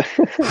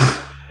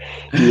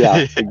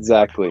 Yeah,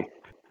 exactly.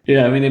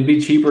 Yeah, I mean, it'd be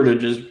cheaper to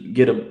just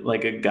get a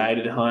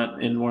guided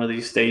hunt in one of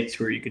these states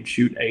where you can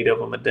shoot 8 of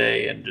them a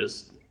day and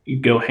just you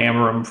go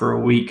hammer them for a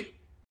week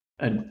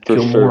and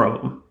kill more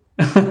of them.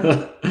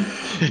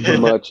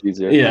 Much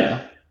easier.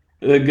 Yeah.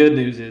 The good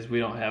news is we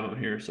don't have them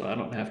here, so I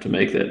don't have to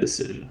make that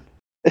decision.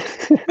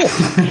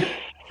 It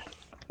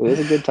was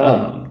a good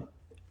time.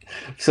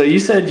 So you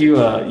said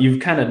you've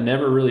kind of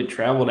never really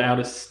traveled out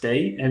of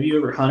state. Have you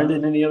ever hunted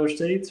in any other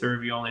states, or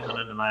have you only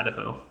hunted in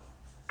Idaho?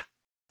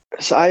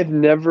 So I've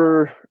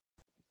never.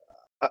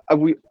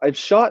 I've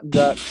shot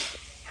ducks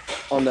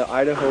on the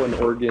Idaho and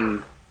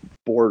Oregon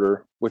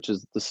border, which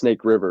is the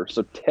Snake River.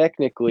 So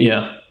technically,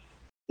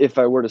 if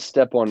I were to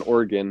step on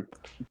Oregon,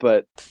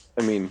 but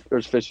I mean,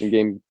 there's fish and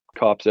game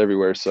cops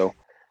everywhere. So,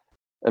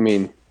 I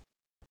mean,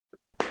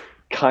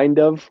 kind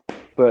of,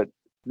 but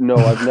no,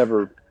 I've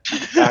never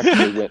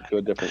actually went to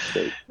a different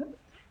state.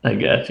 I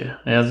got you.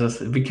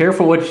 Be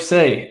careful what you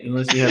say,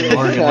 unless you have an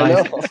Oregon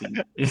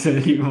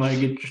license. You might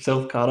get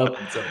yourself caught up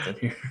in something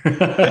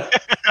here.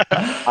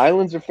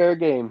 Islands are fair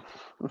game.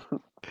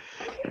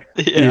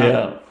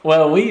 Yeah.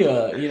 Well, we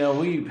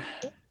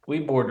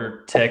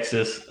border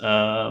Texas,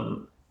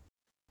 and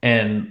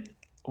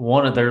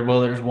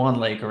there's one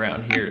lake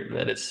around here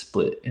that is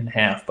split in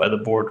half by the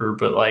border,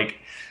 but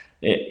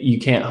you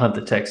can't hunt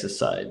the Texas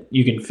side.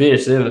 You can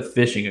fish. They have a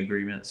fishing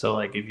agreement. So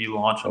if you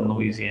launch on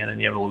Louisiana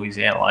and you have a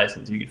Louisiana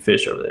license, you can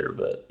fish over there.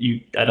 But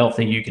I don't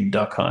think you can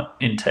duck hunt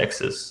in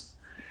Texas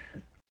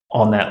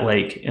on that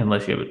lake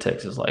unless you have a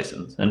Texas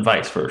license, and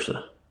vice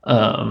versa.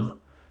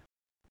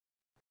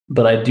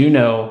 But I do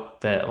know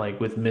that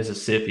with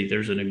Mississippi,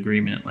 there's an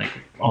agreement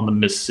on the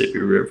Mississippi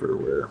River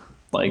where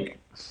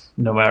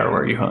no matter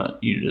where you hunt,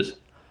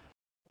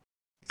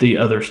 the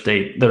other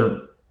state,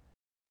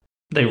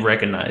 they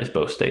recognize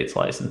both states'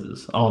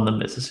 licenses on the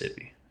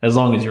Mississippi, as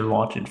long as you're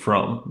launching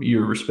from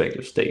your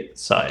respective state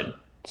side.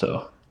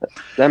 So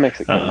that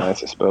makes it kind of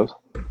nice, I suppose.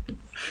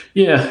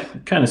 Yeah,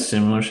 kind of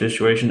similar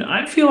situation.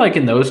 I feel like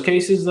in those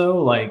cases,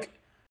 though,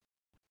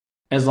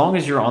 as long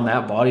as you're on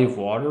that body of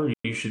water,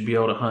 you should be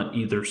able to hunt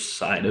either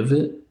side of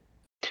it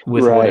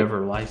with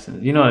whatever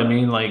license. You know what I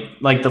mean?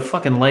 Like the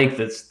fucking lake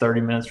that's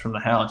 30 minutes from the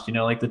house.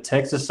 The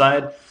Texas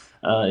side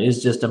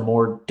is just a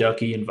more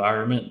ducky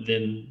environment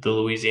than the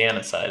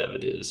Louisiana side of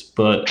it is.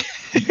 But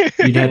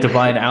you'd have to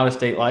buy an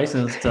out-of-state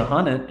license to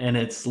hunt it, and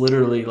it's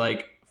literally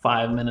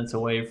 5 minutes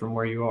away from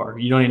where you are.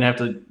 You don't even have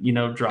to,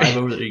 drive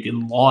over there. You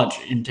can launch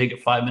and take a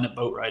 5-minute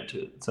boat ride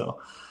to it. So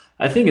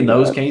I think in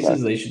those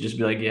cases they should just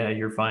be like, yeah,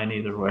 you're fine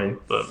either way.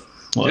 But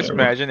whatever. Just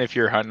imagine if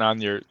you're hunting on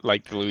your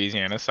like the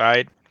Louisiana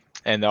side,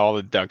 and all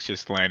the ducks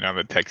just land on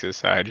the Texas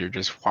side. You're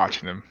just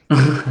watching them.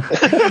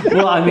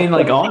 Well, I mean,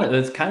 like on it,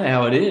 that's kind of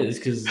how it is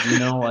because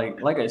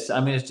like I said,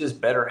 I mean, it's just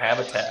better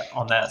habitat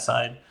on that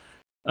side,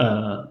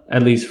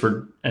 at least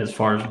for as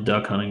far as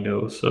duck hunting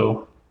goes.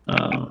 So,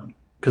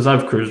 because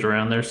I've cruised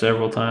around there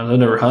several times, I've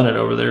never hunted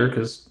over there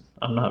because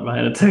I'm not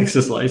buying a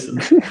Texas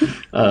license.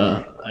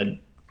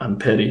 I'm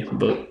petty,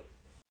 but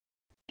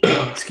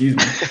excuse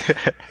me.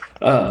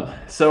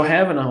 So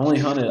having only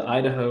hunted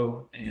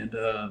Idaho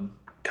and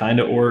kind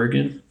of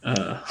Oregon,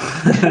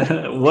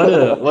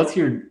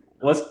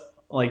 what's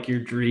like your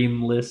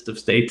dream list of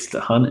states to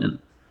hunt in?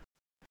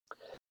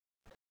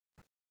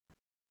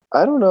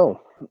 I don't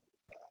know.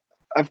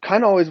 I've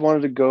kind of always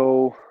wanted to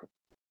go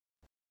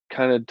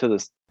kind of to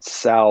the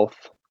south.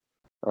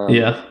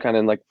 Kind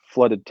of like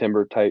flooded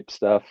timber type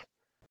stuff.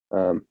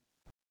 Kind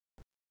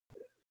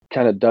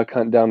of duck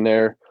hunt down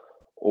there,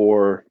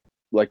 or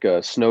like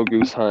a snow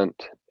goose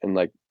hunt in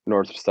like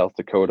North or South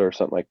Dakota or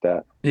something like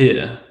that.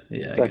 Yeah.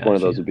 Like one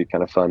of those would be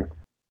kind of fun.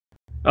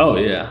 Oh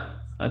yeah,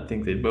 I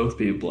think they'd both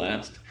be a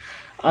blast.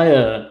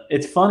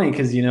 It's funny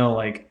because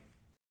like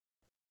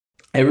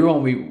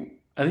everyone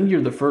I think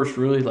you're the first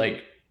really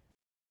like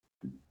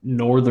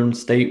northern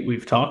state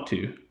we've talked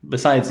to.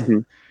 Besides,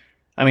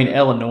 I mean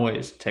Illinois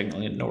is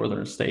technically a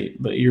northern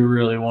state, but you're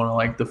really one of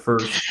like the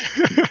first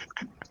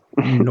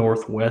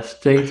northwest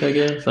states, I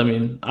guess. I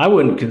mean, I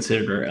wouldn't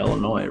consider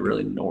Illinois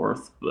really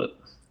north, but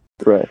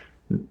right.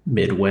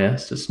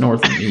 Midwest, it's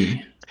north of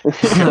me.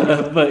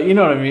 But you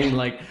know what I mean?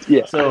 Like,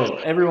 yeah. So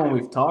everyone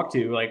we've talked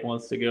to like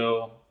wants to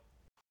go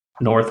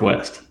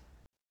northwest.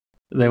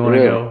 They want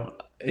to go,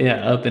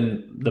 up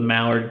in the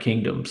Mallard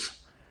Kingdoms.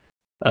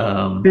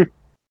 But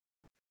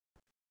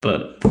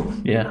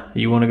yeah,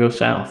 you want to go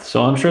south.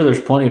 So I'm sure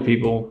there's plenty of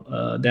people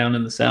down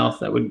in the south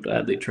that would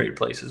gladly trade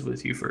places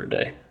with you for a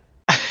day.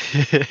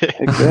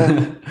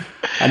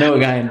 I know a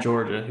guy in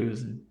Georgia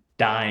who's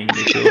dying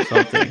to kill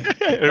something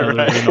other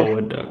than a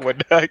wood duck.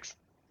 Wood ducks.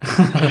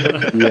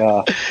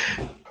 Yeah.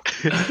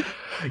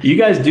 You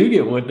guys do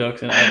get wood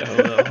ducks in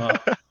Idaho, though, huh?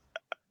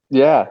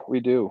 Yeah, we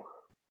do.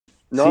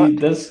 See,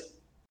 this.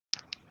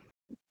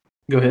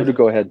 Go ahead.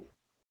 Go ahead.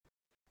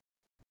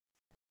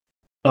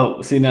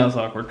 Oh, see, now it's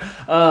awkward.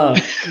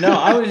 No,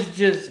 I was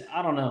just,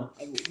 I don't know.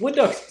 Wood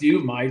ducks do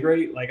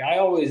migrate. Like, I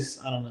don't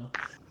know.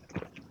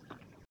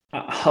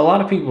 A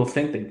lot of people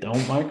think they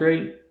don't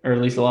migrate, or at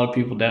least a lot of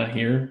people down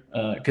here,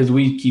 because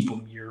we keep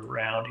them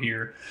year-round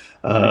here.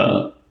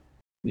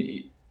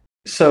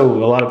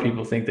 So a lot of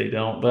people think they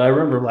don't. But I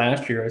remember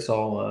last year I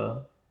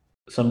saw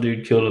some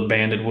dude killed a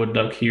banded wood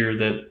duck here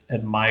that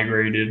had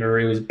migrated, or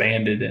it was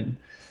banded in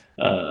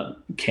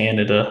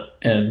Canada,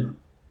 and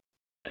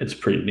it's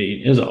pretty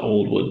neat. It was an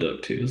old wood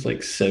duck too. It was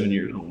like 7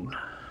 years old.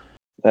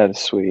 That is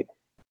sweet.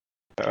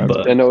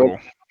 But I know. Cool.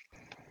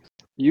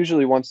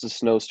 Usually, once the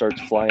snow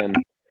starts flying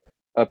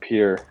up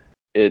here,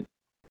 it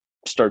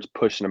starts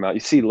pushing them out. You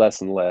see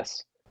less and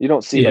less. You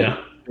don't see like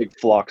big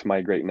flocks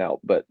migrating out,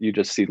 but you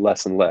just see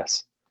less and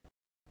less.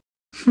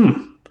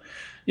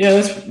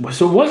 Yeah,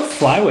 so what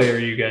flyway are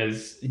you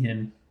guys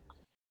in?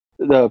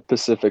 The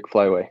Pacific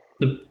Flyway.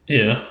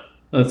 Yeah,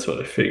 that's what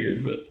I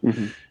figured, but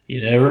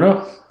you never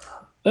know.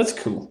 That's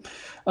cool.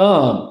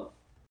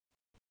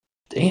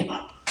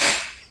 Damn.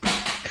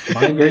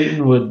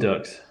 Migrating wood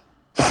ducks.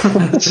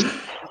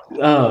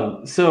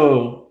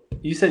 So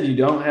you said you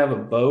don't have a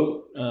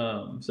boat,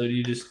 so do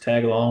you just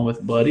tag along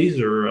with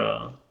buddies,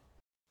 or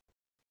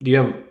do you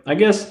have, I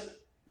guess,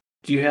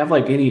 do you have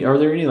like are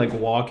there any like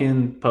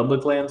walk-in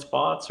public land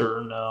spots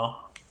or no?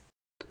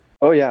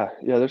 Oh yeah,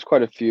 there's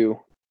quite a few.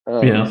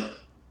 A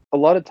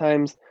lot of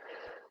times,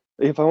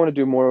 if I want to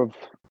do more of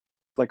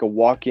like a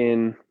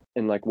walk-in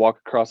and like walk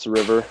across the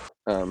river,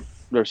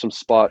 there's some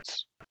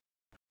spots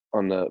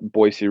on the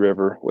Boise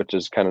River, which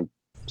is kind of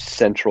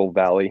Central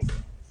Valley.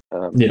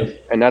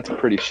 And that's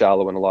pretty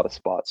shallow in a lot of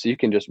spots. So you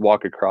can just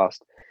walk across,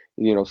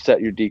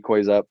 set your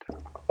decoys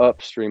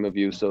upstream of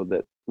you so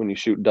that when you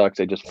shoot ducks,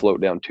 they just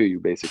float down to you,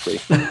 basically.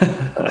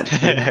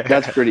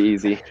 That's pretty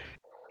easy.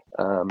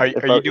 Are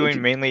you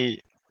doing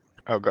mainly?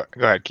 Oh, go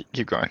ahead.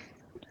 Keep going.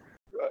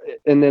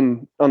 And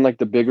then on like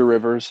the bigger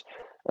rivers,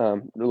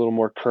 a little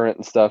more current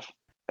and stuff,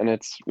 and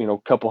it's a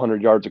couple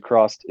 100 yards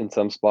across in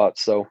some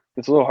spots, so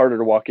it's a little harder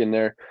to walk in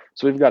there.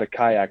 So we've got a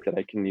kayak that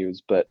I can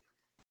use, but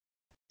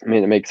I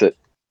mean it makes it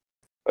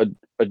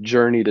a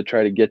journey to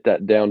try to get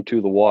that down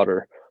to the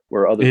water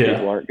where other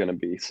people aren't going to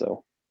be.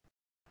 So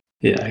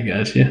yeah, I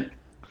got you.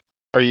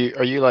 Are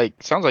you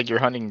like, sounds like you're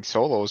hunting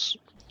solos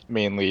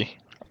mainly,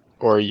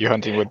 or are you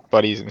hunting with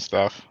buddies and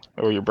stuff,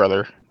 or your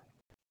brother?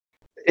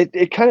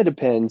 It kind of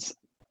depends.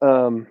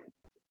 There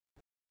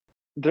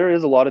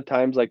is a lot of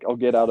times like I'll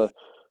get out of,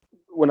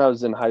 when I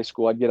was in high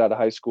school, I'd get out of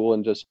high school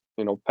and just,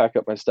 pack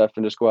up my stuff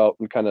and just go out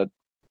and kind of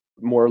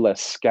more or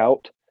less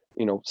scout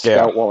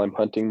while I'm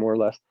hunting more or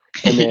less.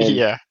 And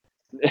then,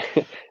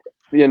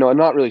 and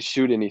not really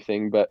shoot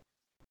anything, but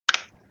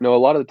a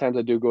lot of the times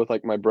I do go with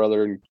like my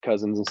brother and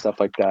cousins and stuff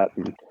like that.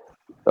 And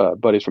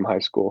buddies from high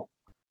school.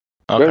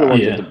 Okay. They're the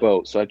ones Yeah. with the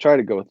boat, so I try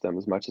to go with them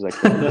as much as I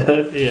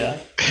can. Yeah.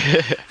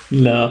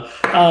 No.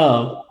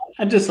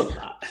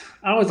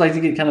 I always like to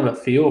get kind of a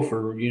feel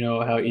for,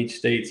 how each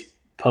state's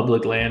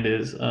public land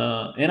is.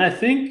 And I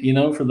think,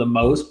 for the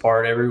most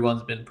part,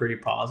 everyone's been pretty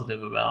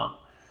positive about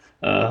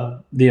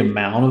the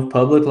amount of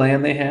public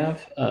land they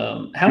have.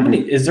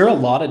 Is there a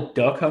lot of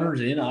duck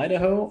hunters in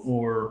Idaho,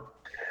 or?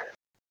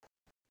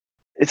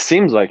 It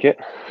seems like it.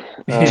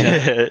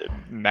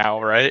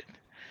 Now, right?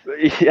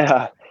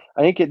 Yeah,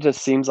 I think it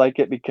just seems like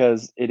it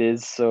because it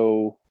is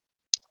so.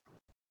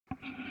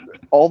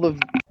 All of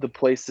the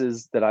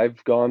places that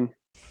I've gone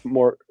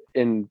more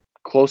in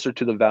closer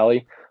to the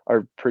valley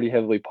are pretty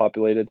heavily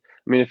populated.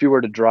 I mean, if you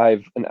were to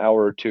drive an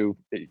hour or two,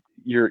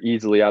 you're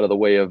easily out of the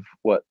way of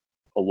what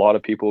a lot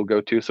of people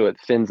go to, so it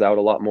thins out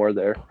a lot more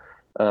there.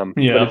 But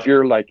if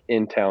you're like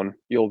in town,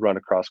 you'll run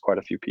across quite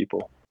a few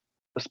people,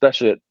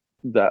 especially at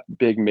that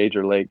big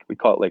major lake. We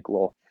call it Lake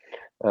Lowell.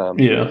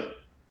 Yeah.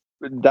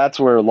 That's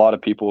where a lot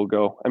of people will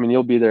go. I mean,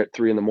 you'll be there at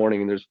 3 a.m.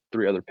 and there's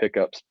 3 other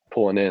pickups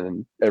pulling in,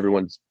 and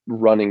everyone's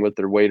running with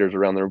their waders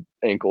around their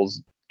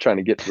ankles trying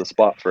to get to the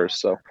spot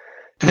first. So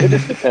it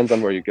just depends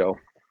on where you go.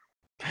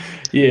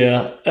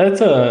 Yeah,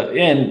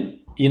 and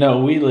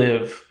we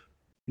live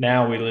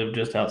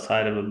just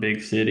outside of a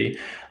big city,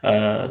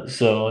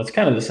 so it's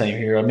kind of the same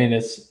here. I mean,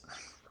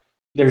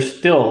 there's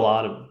still a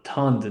lot of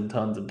tons and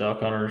tons of duck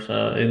hunters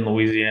in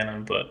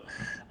Louisiana, but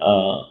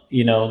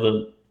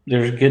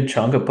there's a good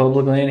chunk of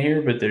public land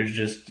here, but there's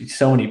just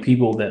so many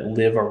people that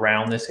live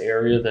around this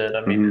area that,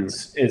 I mean,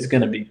 it's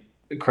going to be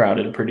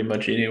crowded pretty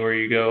much anywhere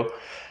you go.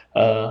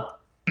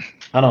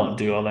 I don't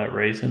do all that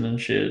racing and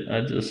shit.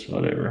 I just,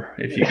 whatever.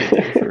 If you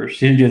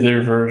get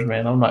there first,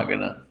 man. I'm not going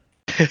to,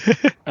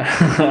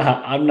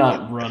 I'm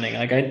not running.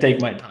 Like, I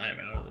take my time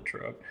out of the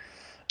truck.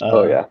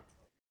 Oh, yeah.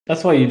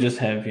 That's why you just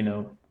have,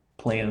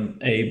 plan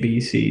A,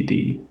 B, C,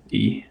 D,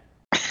 E.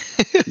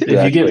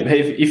 Exactly.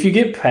 If you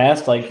get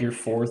past like your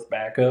fourth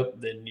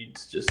backup, then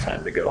it's just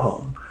time to go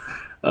home.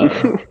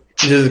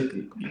 Just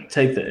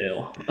take the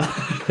L.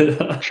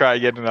 Try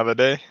again another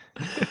day.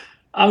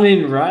 I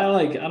mean, right?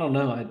 Like, I don't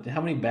know.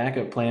 How many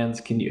backup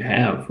plans can you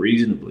have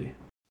reasonably?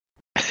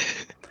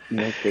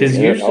 Because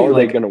usually, how are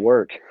they going to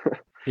work?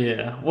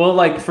 Yeah. Well,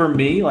 like for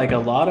me, like a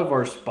lot of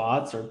our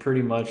spots are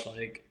pretty much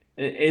like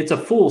it's a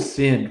full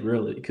send,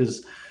 really,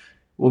 because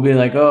we'll be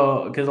like,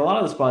 because a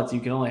lot of the spots you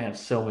can only have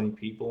so many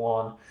people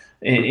on,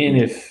 and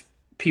if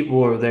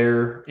people are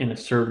there in a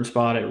certain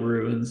spot, it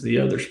ruins the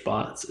other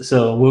spots.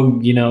 So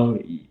we'll,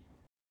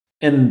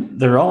 and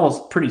they're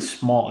all pretty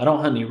small. I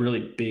don't hunt any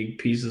really big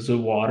pieces of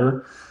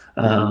water.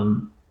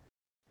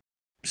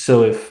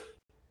 So if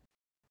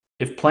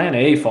plan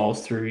A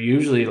falls through,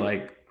 usually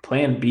like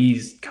plan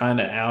B's kind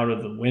of out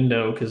of the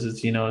window because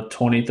it's, a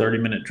 20-30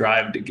 minute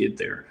drive to get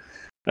there.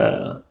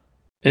 And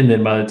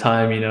then by the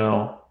time,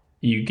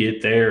 you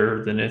get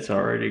there, then it's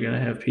already going to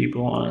have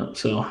people on it.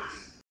 So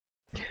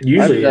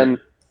usually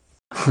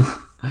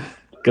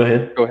Go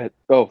ahead.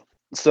 Oh,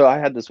 so I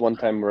had this one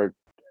time where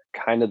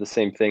kind of the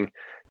same thing.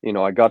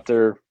 I got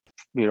there,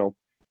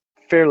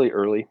 fairly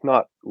early,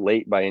 not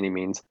late by any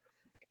means,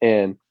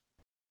 and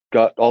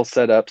got all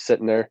set up,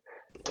 sitting there,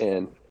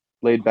 and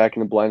laid back in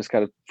the blinds,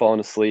 kind of falling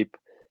asleep,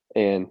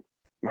 and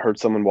heard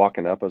someone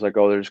walking up. I was like,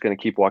 oh, they're just going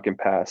to keep walking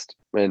past.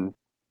 And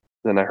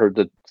then I heard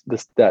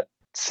that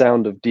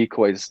sound of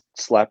decoys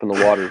slapping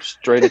the water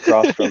straight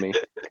across from me.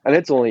 And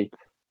it's only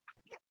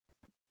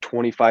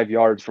 25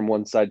 yards from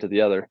one side to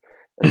the other.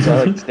 And so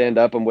I like stand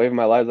up and waving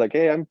my lights like,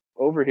 hey, I'm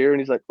over here.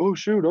 And he's like, oh,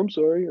 shoot, I'm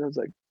sorry. And I was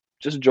like,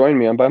 just join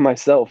me. I'm by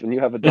myself and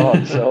you have a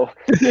dog. So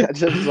I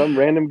just some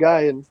random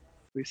guy. And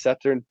we sat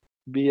there and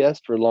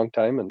BS'd for a long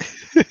time. And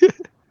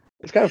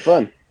it's kind of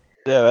fun.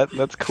 Yeah,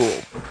 that's cool.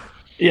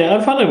 Yeah,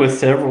 I've hunted with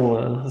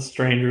several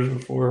strangers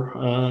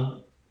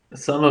before.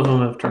 Some of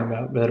them have turned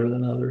out better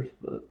than others,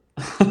 but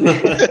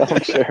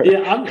I'm sure.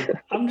 Yeah,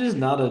 I'm just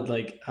not a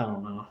I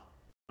don't know.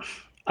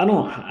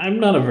 I'm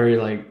not a very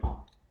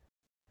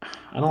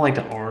I don't like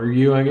to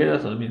argue, I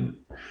guess. I mean,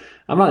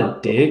 I'm not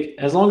a dick.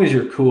 As long as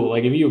you're cool.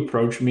 Like if you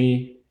approach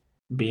me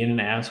being an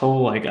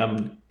asshole, like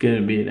I'm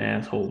gonna be an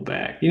asshole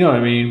back. You know what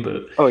I mean?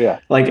 But oh yeah.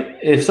 Like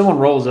if someone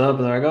rolls up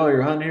and they're like, oh,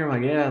 you're hunting here?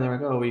 I'm like, yeah, and they're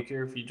like, oh, we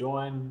care if you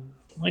join.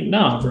 I'm like,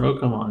 nah, bro,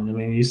 come on. I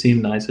mean, you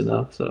seem nice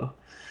enough, so.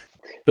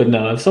 But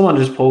no, if someone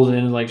just pulls in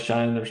and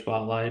shining their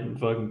spotlight and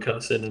fucking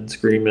cussing and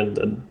screaming,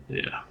 then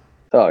yeah.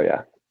 Oh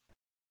yeah.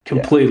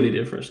 Completely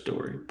different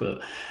story.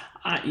 But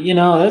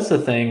that's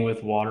the thing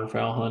with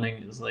waterfowl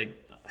hunting is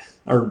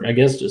or I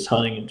guess just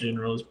hunting in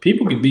general is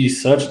people can be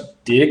such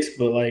dicks,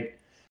 but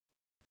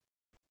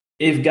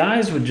if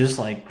guys would just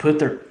put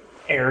their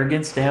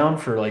arrogance down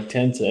for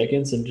 10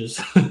 seconds and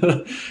just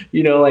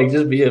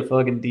just be a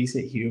fucking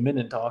decent human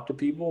and talk to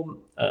people,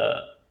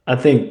 I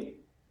think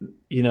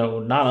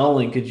not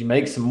only could you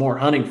make some more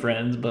hunting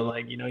friends,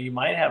 but you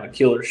might have a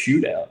killer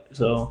shootout.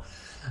 So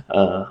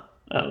I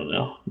don't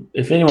know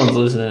if anyone's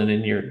listening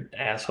and you're an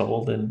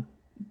asshole, then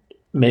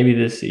maybe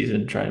this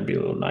season try and be a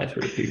little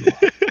nicer to people.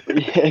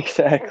 Yeah,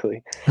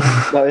 exactly.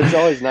 No, it's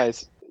always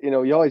nice.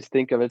 you always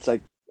think of it's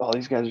like, oh,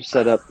 these guys are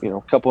set up,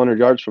 a couple 100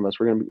 yards from us.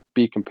 We're going to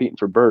be competing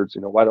for birds.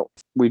 Why don't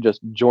we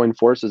just join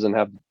forces and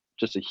have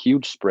just a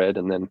huge spread?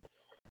 And then,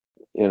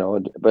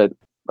 but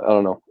I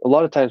don't know. A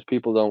lot of times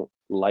people don't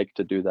like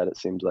to do that, it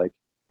seems like.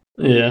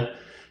 Yeah.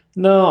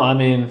 No, I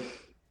mean,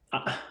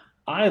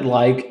 I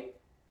like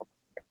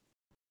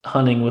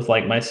hunting with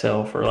like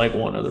myself or like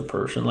one other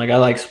person. Like I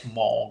like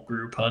small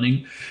group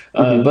hunting,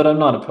 but I'm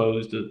not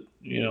opposed to,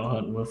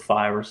 hunting with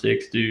 5 or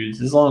 6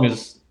 dudes as long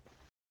as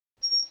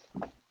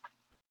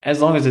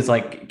it's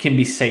like can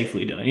be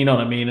safely done. You know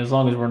what I mean? As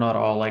long as we're not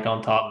all like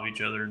on top of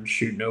each other and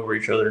shooting over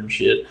each other and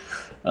shit,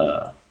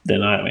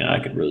 then I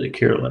could really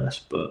care less.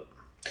 But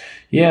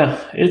yeah,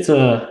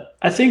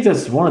 I think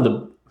that's one of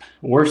the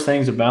worst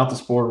things about the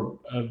sport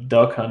of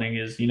duck hunting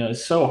is,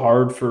 it's so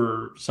hard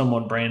for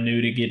someone brand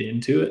new to get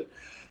into it.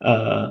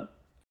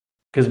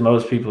 Because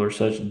most people are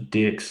such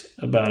dicks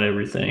about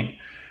everything.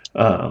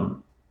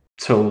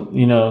 So,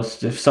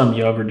 if some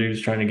younger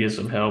dude's trying to get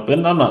some help,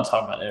 and I'm not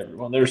talking about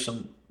everyone, there's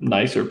some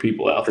nicer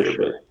people out there,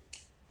 but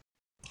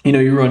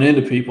you run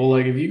into people,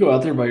 like if you go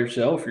out there by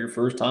yourself for your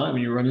first time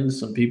and you run into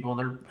some people and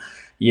they're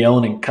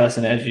yelling and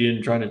cussing at you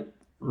and trying to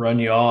run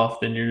you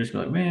off, then you're just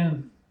like,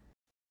 man,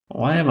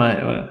 why am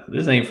I,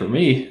 this ain't for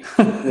me.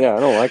 Yeah, I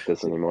don't like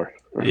this anymore.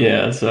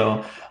 Yeah,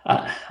 so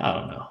I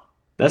don't know.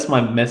 That's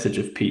my message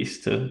of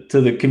peace to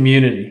the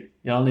community.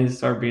 Y'all need to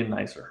start being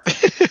nicer.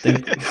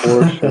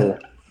 For sure.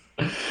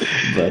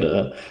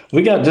 But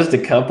we got just a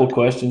couple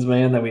questions,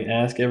 man, that we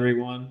ask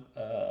everyone.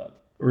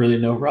 Really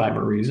no rhyme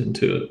or reason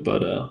to it.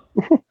 But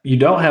you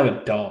don't have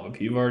a dog.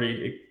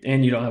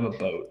 And you don't have a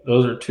boat.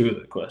 Those are 2 of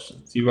the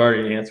questions. You've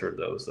already answered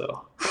those,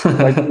 though.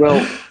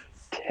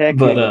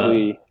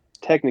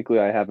 Technically,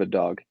 I have a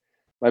dog.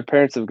 My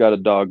parents have got a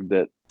dog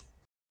that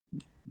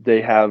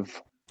they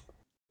have.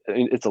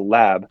 It's a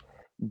lab,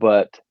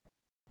 but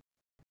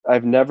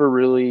I've never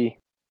really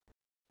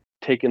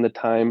taken the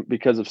time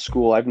because of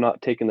school. I've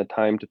not taken the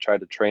time to try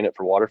to train it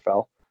for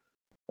waterfowl.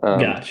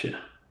 Gotcha.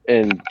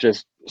 And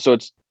so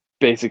it's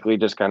basically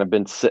just kind of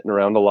been sitting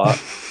around a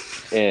lot,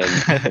 and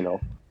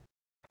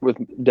with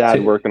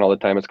dad working all the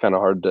time, it's kind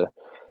of hard to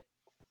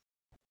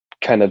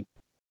kind of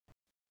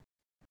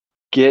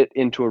get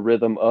into a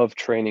rhythm of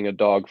training a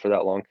dog for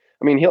that long.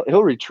 I mean,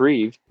 he'll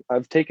retrieve.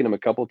 I've taken him a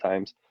couple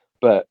times,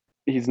 but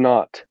he's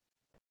not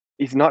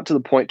to the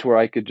point to where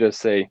I could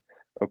just say,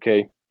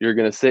 okay, you're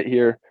going to sit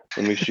here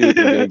when we shoot,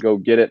 you're going to go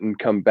get it and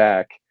come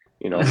back.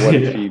 What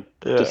if he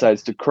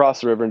decides to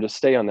cross the river and just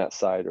stay on that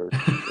side? Or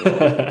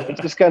it's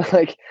just kind of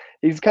like,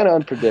 he's kind of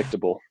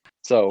unpredictable.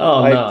 So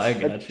I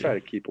try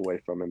to keep away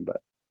from him,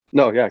 but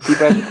no, yeah, keep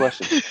asking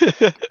questions.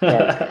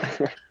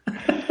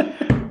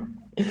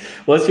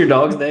 What's your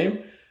dog's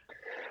name?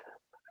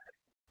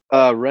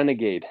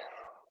 Renegade.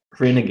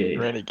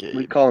 Renegade.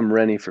 We call him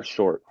Rennie for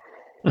short.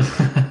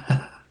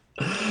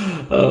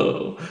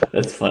 Oh,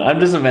 that's fun. I'm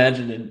just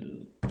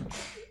imagining,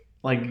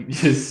 like, you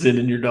just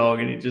sitting your dog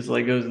and he just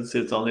like goes and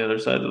sits on the other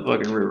side of the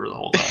fucking river the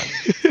whole time.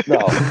 No,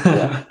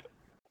 yeah,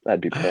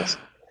 that'd be pissed.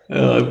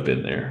 Oh, I've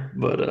been there,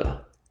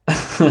 but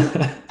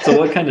so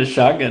what kind of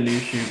shotgun do you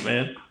shoot,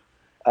 man?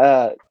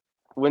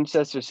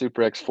 Winchester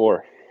Super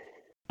X4.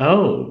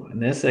 Oh, an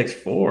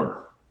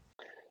SX4.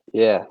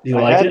 Yeah, you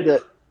like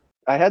it?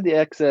 I had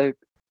the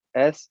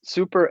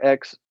Super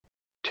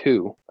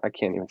X2. I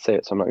can't even say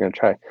it, so I'm not going to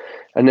try.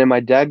 And then my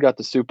dad got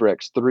the Super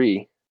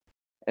X3,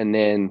 and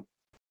then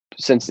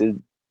since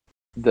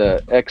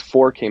the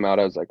X4 came out,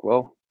 I was like,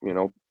 well,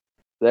 the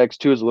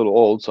X2 is a little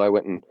old, so I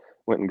went and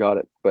got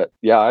it. But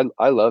yeah,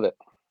 I love it.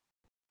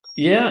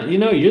 Yeah, I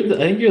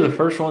think you're the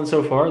first one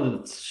so far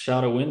that's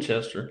shot a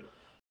Winchester.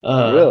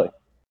 Really?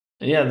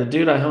 Yeah, the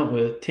dude I hunt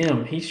with,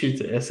 Tim, he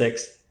shoots a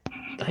SX.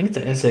 I think it's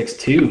an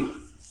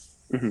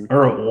SX2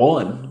 or a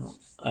 1.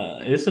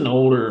 It's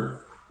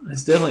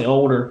definitely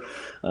older,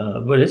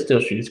 but it still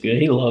shoots good.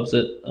 He loves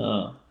it.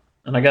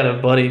 And I got a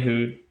buddy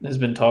who has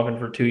been talking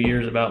for 2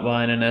 years about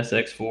buying an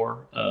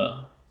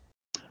SX4,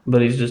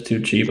 but he's just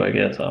too cheap, I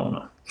guess. I don't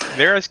know.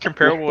 They're as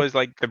comparable as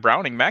like the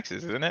Browning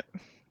Maxes, isn't it?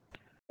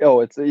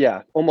 Oh, it's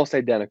almost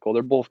identical.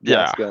 They're both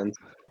gas guns.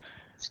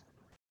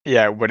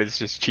 Yeah, but it's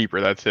just cheaper.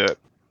 That's it.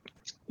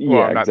 Yeah,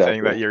 well, I'm not exactly.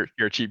 saying that you're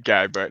a cheap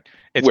guy, but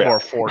it's more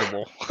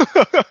affordable.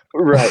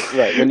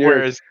 Right.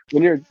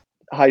 When you're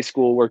high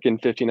school working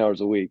 15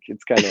 hours a week,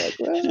 it's kind of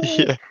like,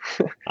 yeah.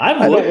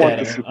 I've looked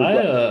at them.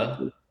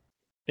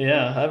 I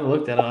haven't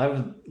looked at them.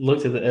 I've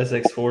looked at the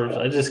SX4s.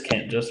 I just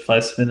can't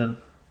justify spending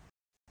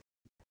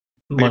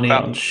money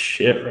on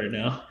shit right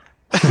now.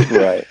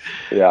 Right.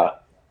 Yeah.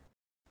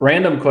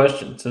 Random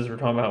question, since we're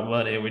talking about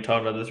money, and we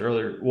talked about this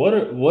earlier.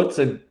 What's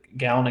a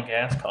gallon of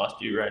gas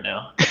cost you right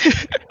now?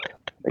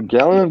 A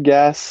gallon of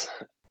gas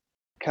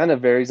kind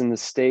of varies in the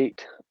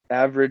state.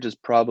 Average is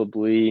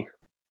probably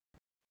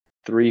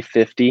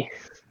 $3.50.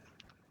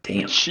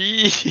 Damn.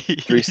 Jeez.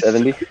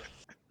 $3.70.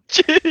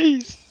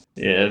 Jeez.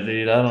 Yeah,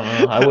 dude. I don't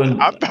know. I wouldn't.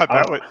 I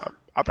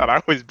thought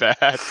I was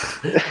bad.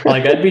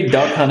 Like I'd be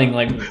duck hunting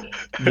like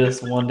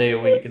this one day a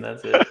week, and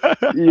that's it.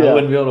 Yeah. I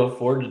wouldn't be able to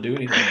afford to do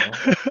anything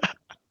else.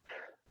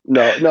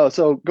 No.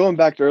 So going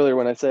back to earlier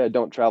when I say I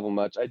don't travel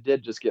much, I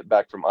did just get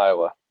back from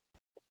Iowa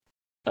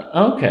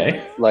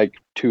Okay. like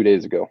 2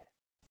 days ago.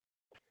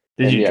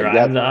 Did you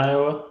drive to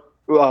Iowa?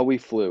 Well, we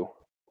flew.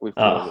 We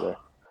flew over there.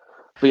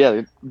 But yeah,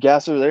 the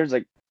gas over there is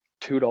like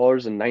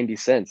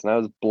 $2.90, and I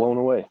was blown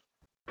away.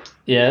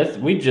 Yeah,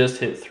 we just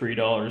hit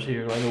 $3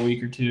 here like a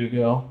week or two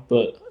ago.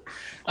 But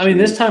I mean,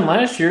 this time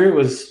last year it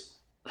was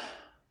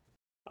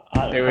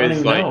I don't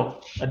even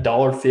know,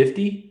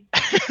 $1.50.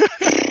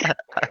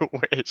 I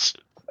wish.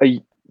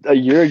 A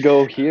year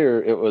ago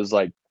here it was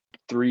like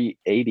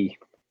 $3.80.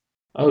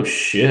 Oh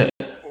shit.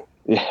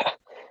 Yeah,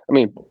 I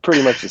mean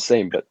pretty much the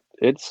same, but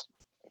it's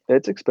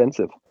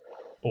expensive.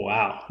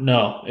 Wow.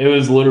 No, it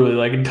was literally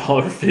like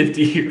 $1.50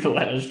 here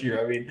last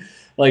year. I mean,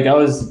 like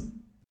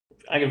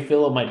I could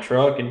fill up my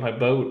truck and my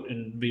boat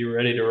and be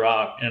ready to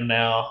rock. And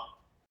now,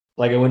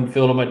 like I went and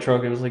filled up my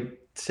truck. It was like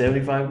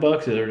 $75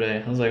 the other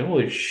day. I was like,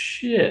 holy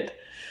shit.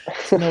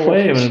 There's no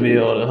way I'm going to be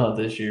able to hunt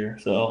this year.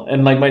 So,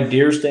 and like my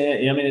deer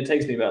stand, I mean, it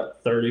takes me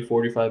about 30,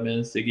 45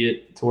 minutes to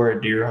get to where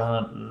I deer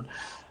hunt. And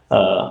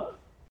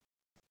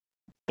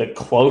the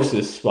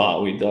closest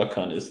spot we duck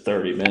hunt is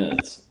 30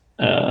 minutes.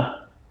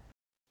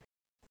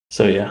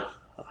 So yeah,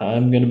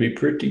 I'm going to be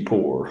pretty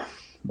poor.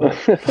 You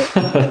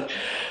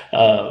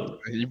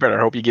better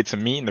hope you get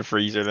some meat in the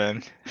freezer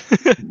then.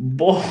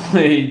 Boy,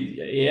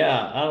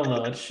 yeah, I don't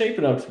know. It's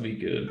shaping up to be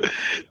good.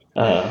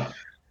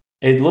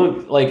 It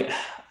looked like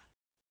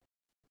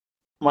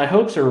my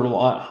hopes are a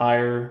lot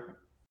higher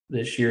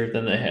this year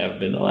than they have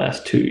been the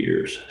last 2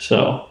 years.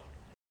 So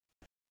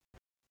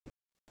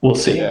we'll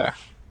see. Yeah.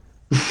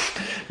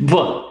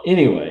 But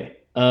anyway,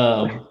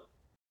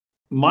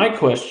 my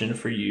question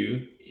for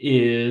you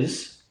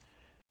is,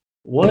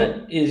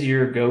 what is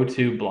your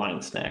go-to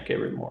blind snack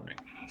every morning?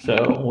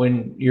 So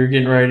when you're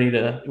getting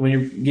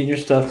your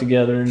stuff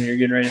together and you're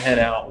getting ready to head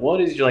out, what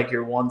is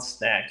your one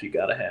snack you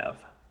got to have?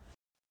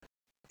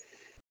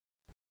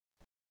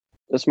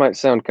 This might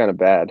sound kind of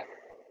bad.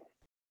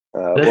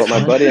 What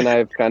my buddy and I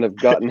have kind of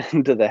gotten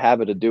into the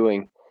habit of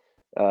doing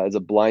as a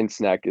blind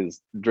snack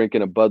is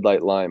drinking a Bud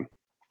Light Lime.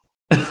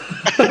 At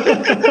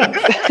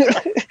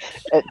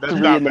 3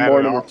 in the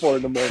morning or 4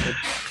 in the morning.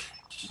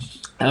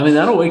 I mean,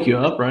 that'll wake you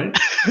up, right?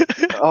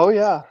 Oh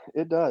yeah,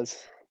 it does.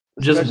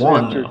 Just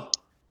one, though.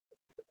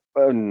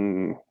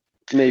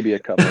 Maybe a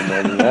couple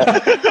more than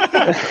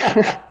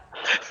that.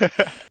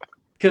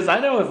 Because I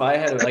know if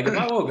I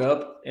woke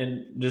up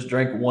and just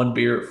drank one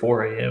beer at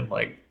 4 a.m.,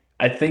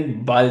 I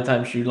think by the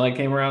time shoot light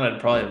came around, I'd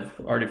probably have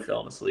already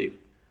fallen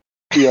asleep.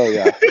 Oh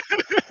yeah.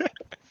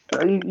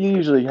 You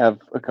usually have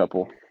a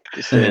couple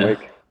to stay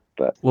awake.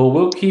 But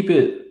we'll keep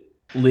it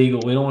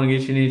legal. We don't want to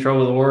get you in any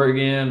trouble with work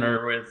again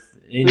or with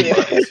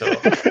anybody. So,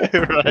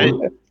 right.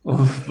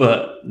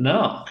 But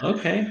no,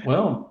 okay.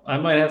 Well, I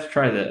might have to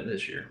try that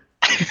this year.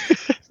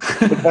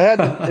 if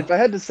I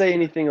had to say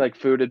anything like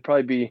food, it'd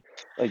probably be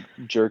like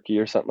jerky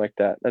or something like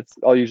that.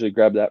 I'll usually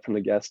grab that from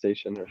the gas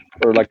station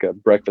or like a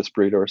breakfast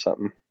burrito or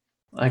something.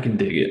 I can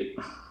dig it.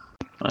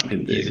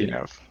 Easy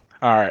enough.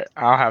 All right,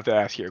 I'll have to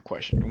ask you a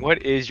question.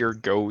 What is your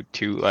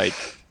go-to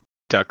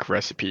duck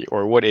recipe,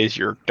 or what is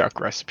your duck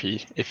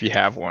recipe if you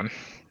have one?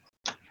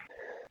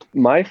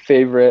 My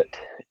favorite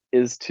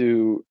is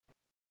to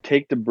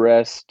take the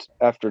breast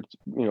after it's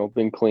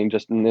been cleaned,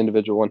 just an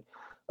individual one,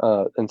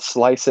 and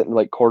slice it in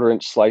like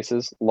 1/4-inch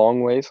slices,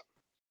 long ways.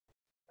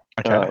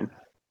 Okay.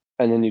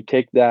 And then you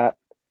take that,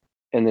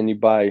 and then you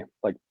buy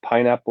like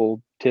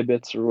pineapple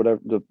tidbits or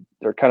whatever.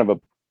 They're kind of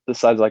the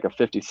size of like a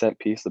 50-cent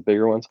piece, the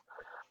bigger ones.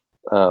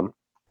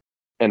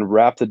 And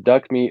wrap the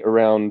duck meat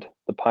around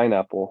the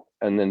pineapple,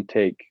 and then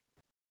take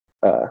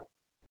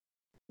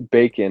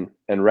bacon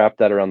and wrap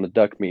that around the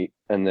duck meat,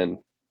 and then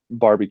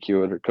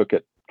barbecue it or cook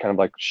it kind of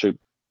like shish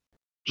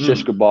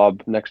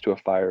kebab next to a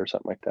fire or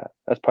something like that.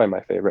 That's probably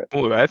my favorite.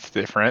 Oh, that's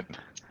different.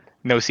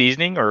 No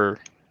seasoning or?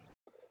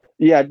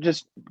 Yeah,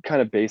 just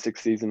kind of basic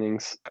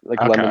seasonings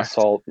like lemon,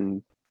 salt,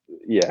 and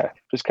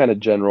just kind of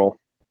general.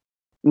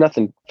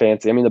 Nothing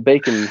fancy. I mean, the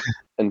bacon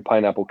and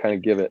pineapple kind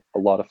of give it a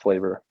lot of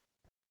flavor.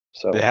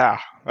 So yeah,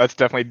 that's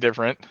definitely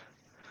different.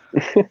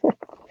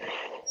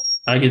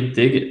 I can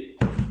dig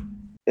it.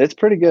 It's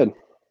pretty good.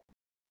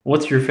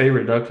 What's your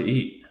favorite duck to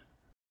eat?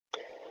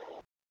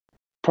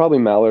 Probably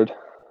mallard.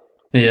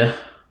 Yeah.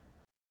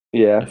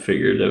 Yeah. I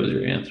figured that was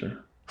your answer.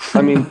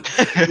 I mean,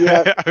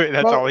 yeah,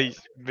 that's all he's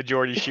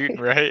majority shooting,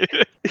 right?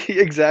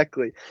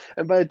 Exactly.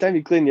 And by the time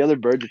you clean the other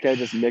bird, you kind of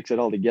just mix it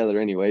all together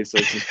anyway. So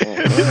it's just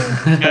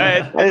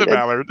it's a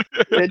mallard.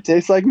 It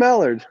tastes like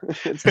mallard.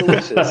 It's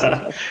delicious.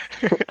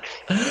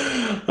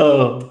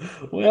 Oh,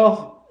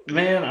 well,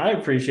 man, I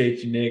appreciate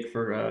you, Nick,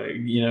 for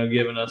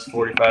giving us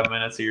 45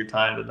 minutes of your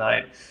time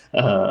tonight.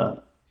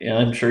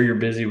 I'm sure you're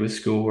busy with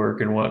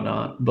schoolwork and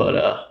whatnot,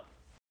 but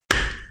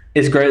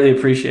it's greatly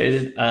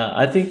appreciated.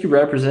 I think you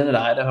represented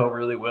Idaho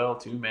really well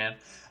too, man.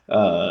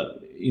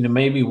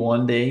 Maybe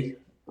one day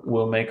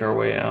we'll make our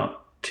way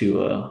out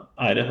to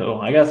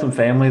Idaho. I got some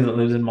family that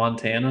lives in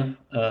Montana,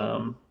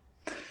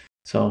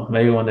 so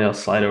maybe one day I'll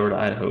slide over to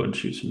Idaho and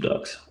shoot some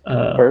ducks.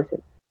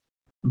 Perfect.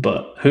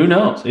 But who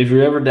knows? If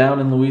you're ever down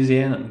in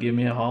Louisiana, give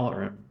me a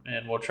holler,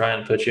 and we'll try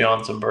and put you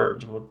on some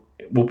birds.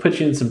 We'll put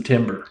you in some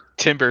timber.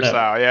 Timber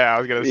style. Yeah, I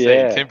was going to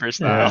say timber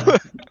style. Yeah.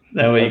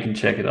 That way you can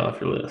check it off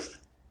your list.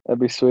 That'd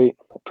be sweet.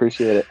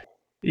 Appreciate it.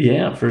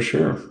 Yeah, for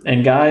sure.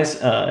 And guys,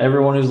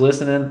 everyone who's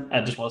listening,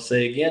 I just want to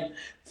say again,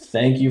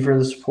 thank you for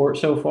the support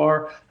so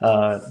far.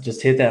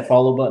 Just hit that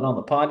follow button on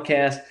the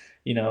podcast.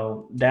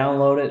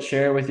 Download it,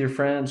 share it with your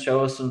friends,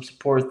 show us some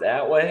support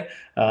that way.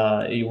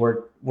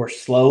 We're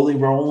slowly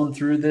rolling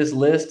through this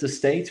list of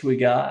states we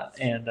got,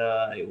 and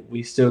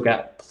we still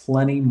got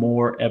plenty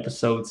more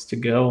episodes to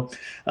go.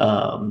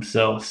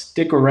 So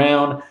stick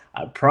around.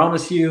 I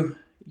promise you're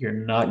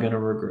not going to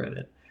regret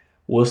it.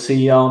 We'll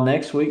see y'all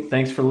next week.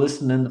 Thanks for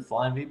listening to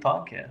Flying V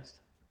Podcast.